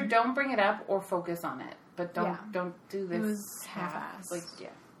 Either don't bring it up or focus on it, but don't do this. It was half-assed. Like yeah.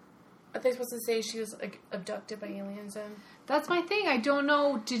 Are they supposed to say she was like abducted by aliens then? That's my thing. I don't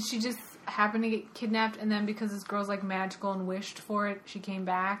know. Did she just happen to get kidnapped, and then because this girl's like magical and wished for it, she came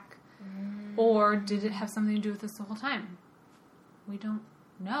back? Or did it have something to do with this the whole time? We don't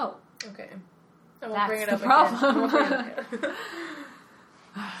know. Okay. I won't That's bring it the up problem. again. I won't bring it up again.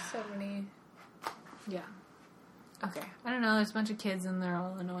 So many. Yeah. Okay. I don't know. There's a bunch of kids and they're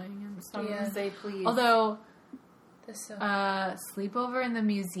all annoying and stuff. Yeah. Say please. Although, This sleepover in the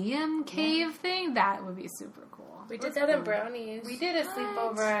museum cave thing, that would be super cool. we did that in Brownies. we did a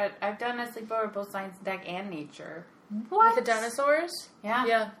sleepover at. I've done a sleepover at both Science Deck and Nature. What? With the dinosaurs? Yeah.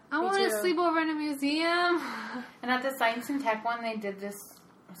 Yeah. I me want to too. sleep over in a museum. And at the Science and Tech one, they did this.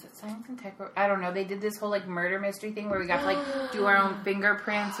 Was it Science and Tech? I don't know. They did this whole like murder mystery thing where we got to like do our own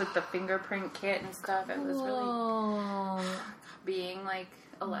fingerprints with the fingerprint kit and stuff. It was really Whoa. being like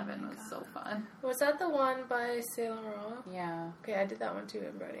 11 was so fun. Was that the one by Saint Laurent? Yeah. Okay, I did that one too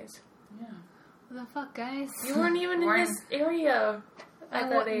in Brownies. Yeah. What the fuck, guys? You weren't even in this area at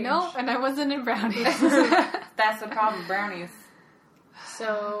that age. No, and I wasn't in brownies. That's the problem, Brownies.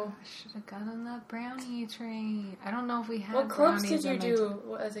 So, I should have gotten the brownie train. I don't know if we had what clubs brownies did you in my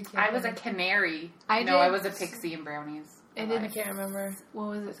do as a kid? I was a canary. I No, I did- was a pixie in Brownies. I I did. can't remember. What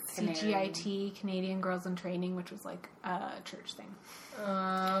was it? Canary. CGIT, Canadian Girls in Training, which was like a church thing.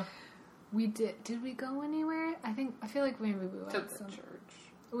 We did. Did we go anywhere? I feel like maybe we went To to the church.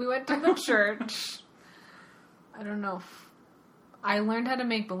 We went to the church. I don't know. I learned how to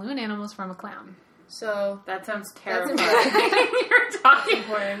make balloon animals from a clown. So, That sounds That's terrifying. important. You're talking.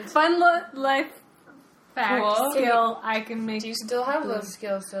 important. Fun life fact Cool. skill. I can make. Do you still have those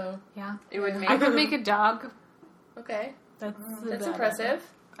skills, though? Yeah. It would make. I could make a dog. Okay. That's That's about impressive.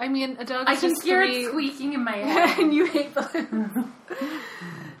 it. I mean, a dog. I is can just hear three- it squeaking in my head. and you hate balloons.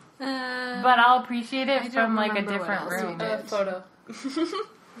 But I'll appreciate I it don't from like a remember what different else we room. did. Photo.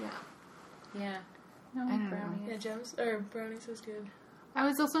 Yeah. Yeah. No, I don't know. Brownies. Yeah, gems or brownies was good. I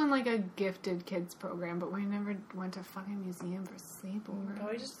was also in like a gifted kids program, but we never went to a fucking museum for sleepover.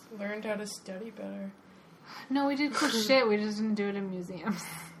 Probably just learned how to study better. No, we did cool shit. We just didn't do it in museums.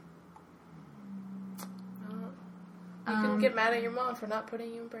 You couldn't get mad at your mom for not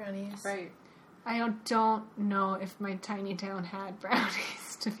putting you in brownies. Right. I don't know if my tiny town had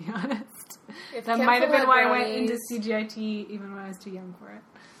brownies, to be honest. If That might have Kemple been had why I went into brownies- CGIT even when I was too young for it.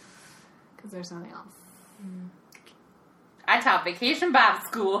 Because there's nothing else. I taught vacation Bible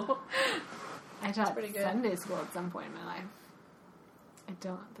school. I taught pretty good. Sunday school at some point in my life. I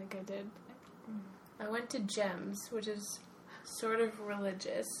don't think I did. I went to GEMS, which is sort of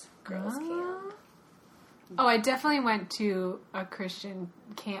religious girls' camp. Oh, I definitely went to a Christian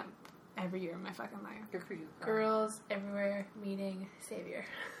camp every year in my fucking life. Good for you. Girls everywhere meeting Savior.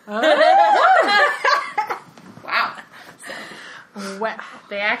 Wow. Wow.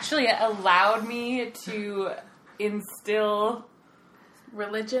 They actually allowed me to instill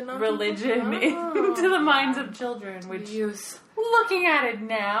Religion on religion people? into the minds of children, which, Youth. looking at it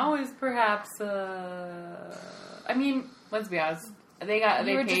now, is perhaps, I mean, let's be honest. They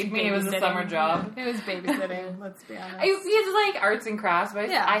were just paid me. It was a babysitting. summer job. It was babysitting, let's be honest. It's like arts and crafts, but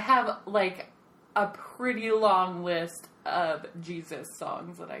Yeah. I have like a pretty long list of Jesus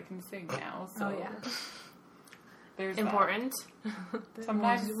songs that I can sing now. So Oh, yeah. there's that. Important.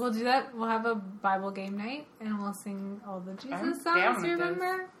 Sometimes We'll do that. We'll have a Bible game night, and we'll sing all the Jesus I'm songs. down You with this.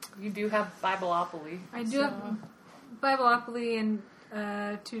 remember? You do have Bibleopoly. I do have Bibleopoly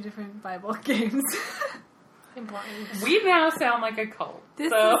and 2 different Bible games. Important. We now sound like a cult.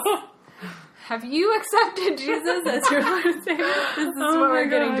 This so Have you accepted Jesus as your Lord and Savior? This is Oh what my we're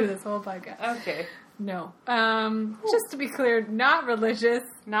getting God. to this whole podcast. okay, No. Just to be clear, not religious.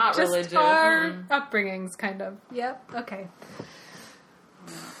 not Just religious. our upbringings, kind of. Yep. Okay.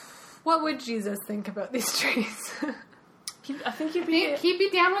 What would Jesus think about these trees? I think you'd be... He'd be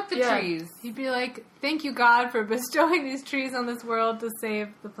down with the Yeah. trees, He'd be like, "Thank you, God, for bestowing these trees on this world to save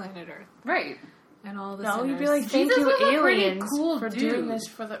the planet Earth right? and all the No, sinners." you'd be like, thank Jesus you, was a pretty aliens, cool for dude. doing this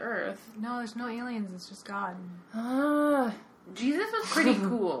for the Earth. "No, there's no aliens. It's just God." Ah. Jesus was pretty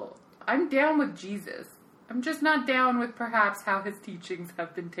cool. I'm down with Jesus. I'm just not down with perhaps how his teachings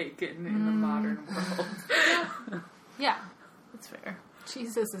have been taken in the modern world. Yeah. That's fair.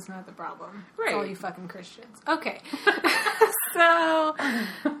 Jesus is not the problem. It's Right. all you fucking Christians. Okay. So,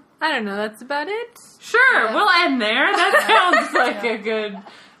 I don't know. That's about it. Sure, we'll end there. That sounds like a good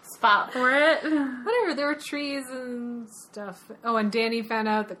spot for it. Whatever. There were trees and stuff. Oh, and Danny found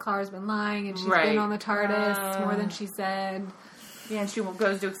out that Clara's been lying and she's Right. been on the TARDIS more than she said. Yeah, and she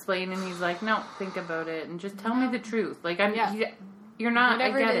goes to explain, and he's like, "No, think about it, and just tell me the truth. Like, I'm, Yeah. you're not.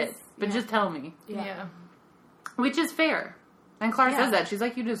 Whatever I get it it, is. but Yeah. just tell me." Yeah. Which is fair. And Clara Yeah. says that. She's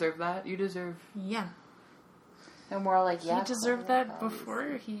like, "You deserve that. You deserve." Yeah. And we're all like, He deserved that before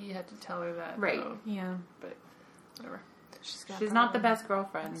he had to tell her that. Right. though. Yeah. But whatever. She's not the best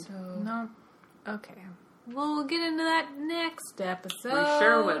girlfriend. So... No. Okay. Well, we'll get into that next episode. We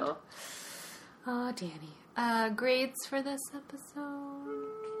sure will. Oh, Danny. Grades for this episode?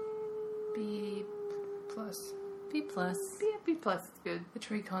 B plus. B plus. B plus is good. The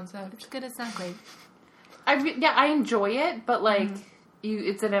tree concept. It's good. It's not great. I enjoy it, but like,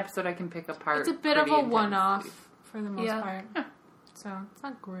 it's an episode I can pick apart. It's a bit of pretty a one-off intensely. for the most Yeah. part. So, it's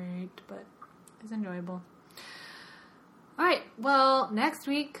not great, but it's enjoyable. Alright, well, next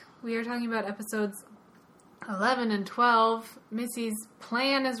week we are talking about episodes 11 and 12. Missy's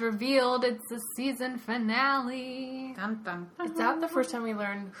plan is revealed. It's the season finale. Dun, dun, dun. Is that the first time we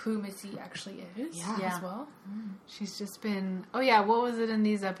learn who Missy actually is? Yeah. As well? She's just been... Oh, yeah, what was it in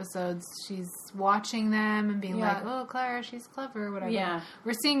these episodes? She's watching them and being Yeah. like, oh, Clara, she's clever, whatever. Yeah.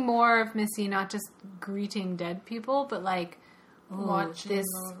 We're seeing more of Missy not just greeting dead people, but like, oh, Watching this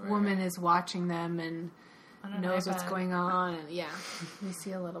over. woman is watching them and On an knows what's iPad. going on. And yeah, we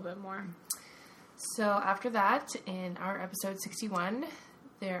see a little bit more. So after that, in our episode 61,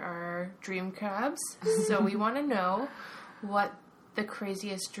 there are dream crabs. So we want to know what the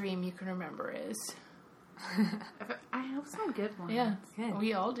craziest dream you can remember is. I have some good ones. Yeah, Good.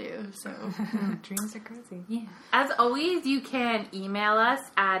 we all do. So Dreams are crazy. Yeah. As always, you can email us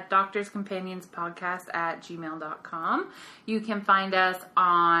at doctorscompanionspodcast@gmail.com. You can find us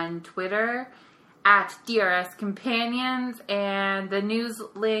on Twitter at DRS Companions, and the news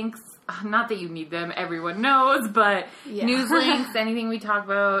links, not that you need them, everyone knows, but Yeah. news links, anything we talk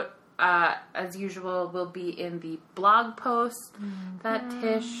about, as usual, will be in the blog post that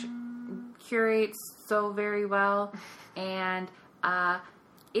Tish curates so very well. And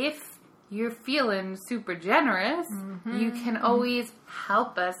if you're feeling super generous, you can always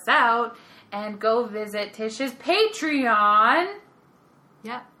help us out and go visit Tish's Patreon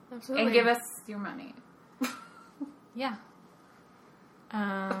Yeah. absolutely. and give us your money. Yeah.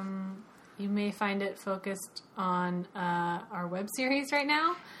 You may find it focused on our web series right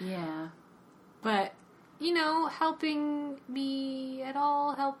now, Yeah. but, you know, helping me at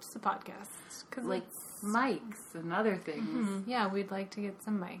all helps the podcast. Cause like mics and other things. yeah, we'd like to get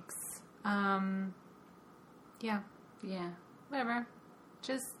some mics. Yeah. Yeah. Whatever.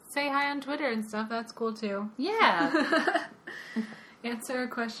 Just say hi on Twitter and stuff. That's cool too. Yeah. Answer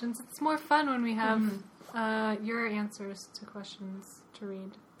questions. It's more fun when we have your answers to questions to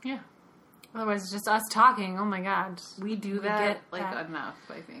read. Yeah. Otherwise, it's just us talking. Oh my god. We get that. Enough,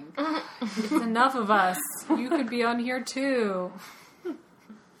 I think. It's enough of us. You could be on here too.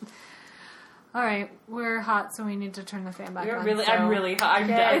 All right, we're hot, so we need to turn the fan back on. I'm really hot.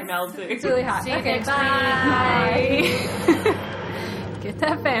 I'm melting. It's really hot. See you Okay, next bye. Get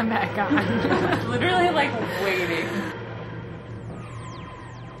that fan back on. Literally, like, waiting.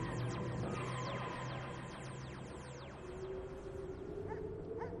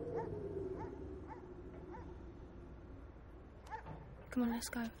 Come on, let's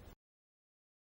go.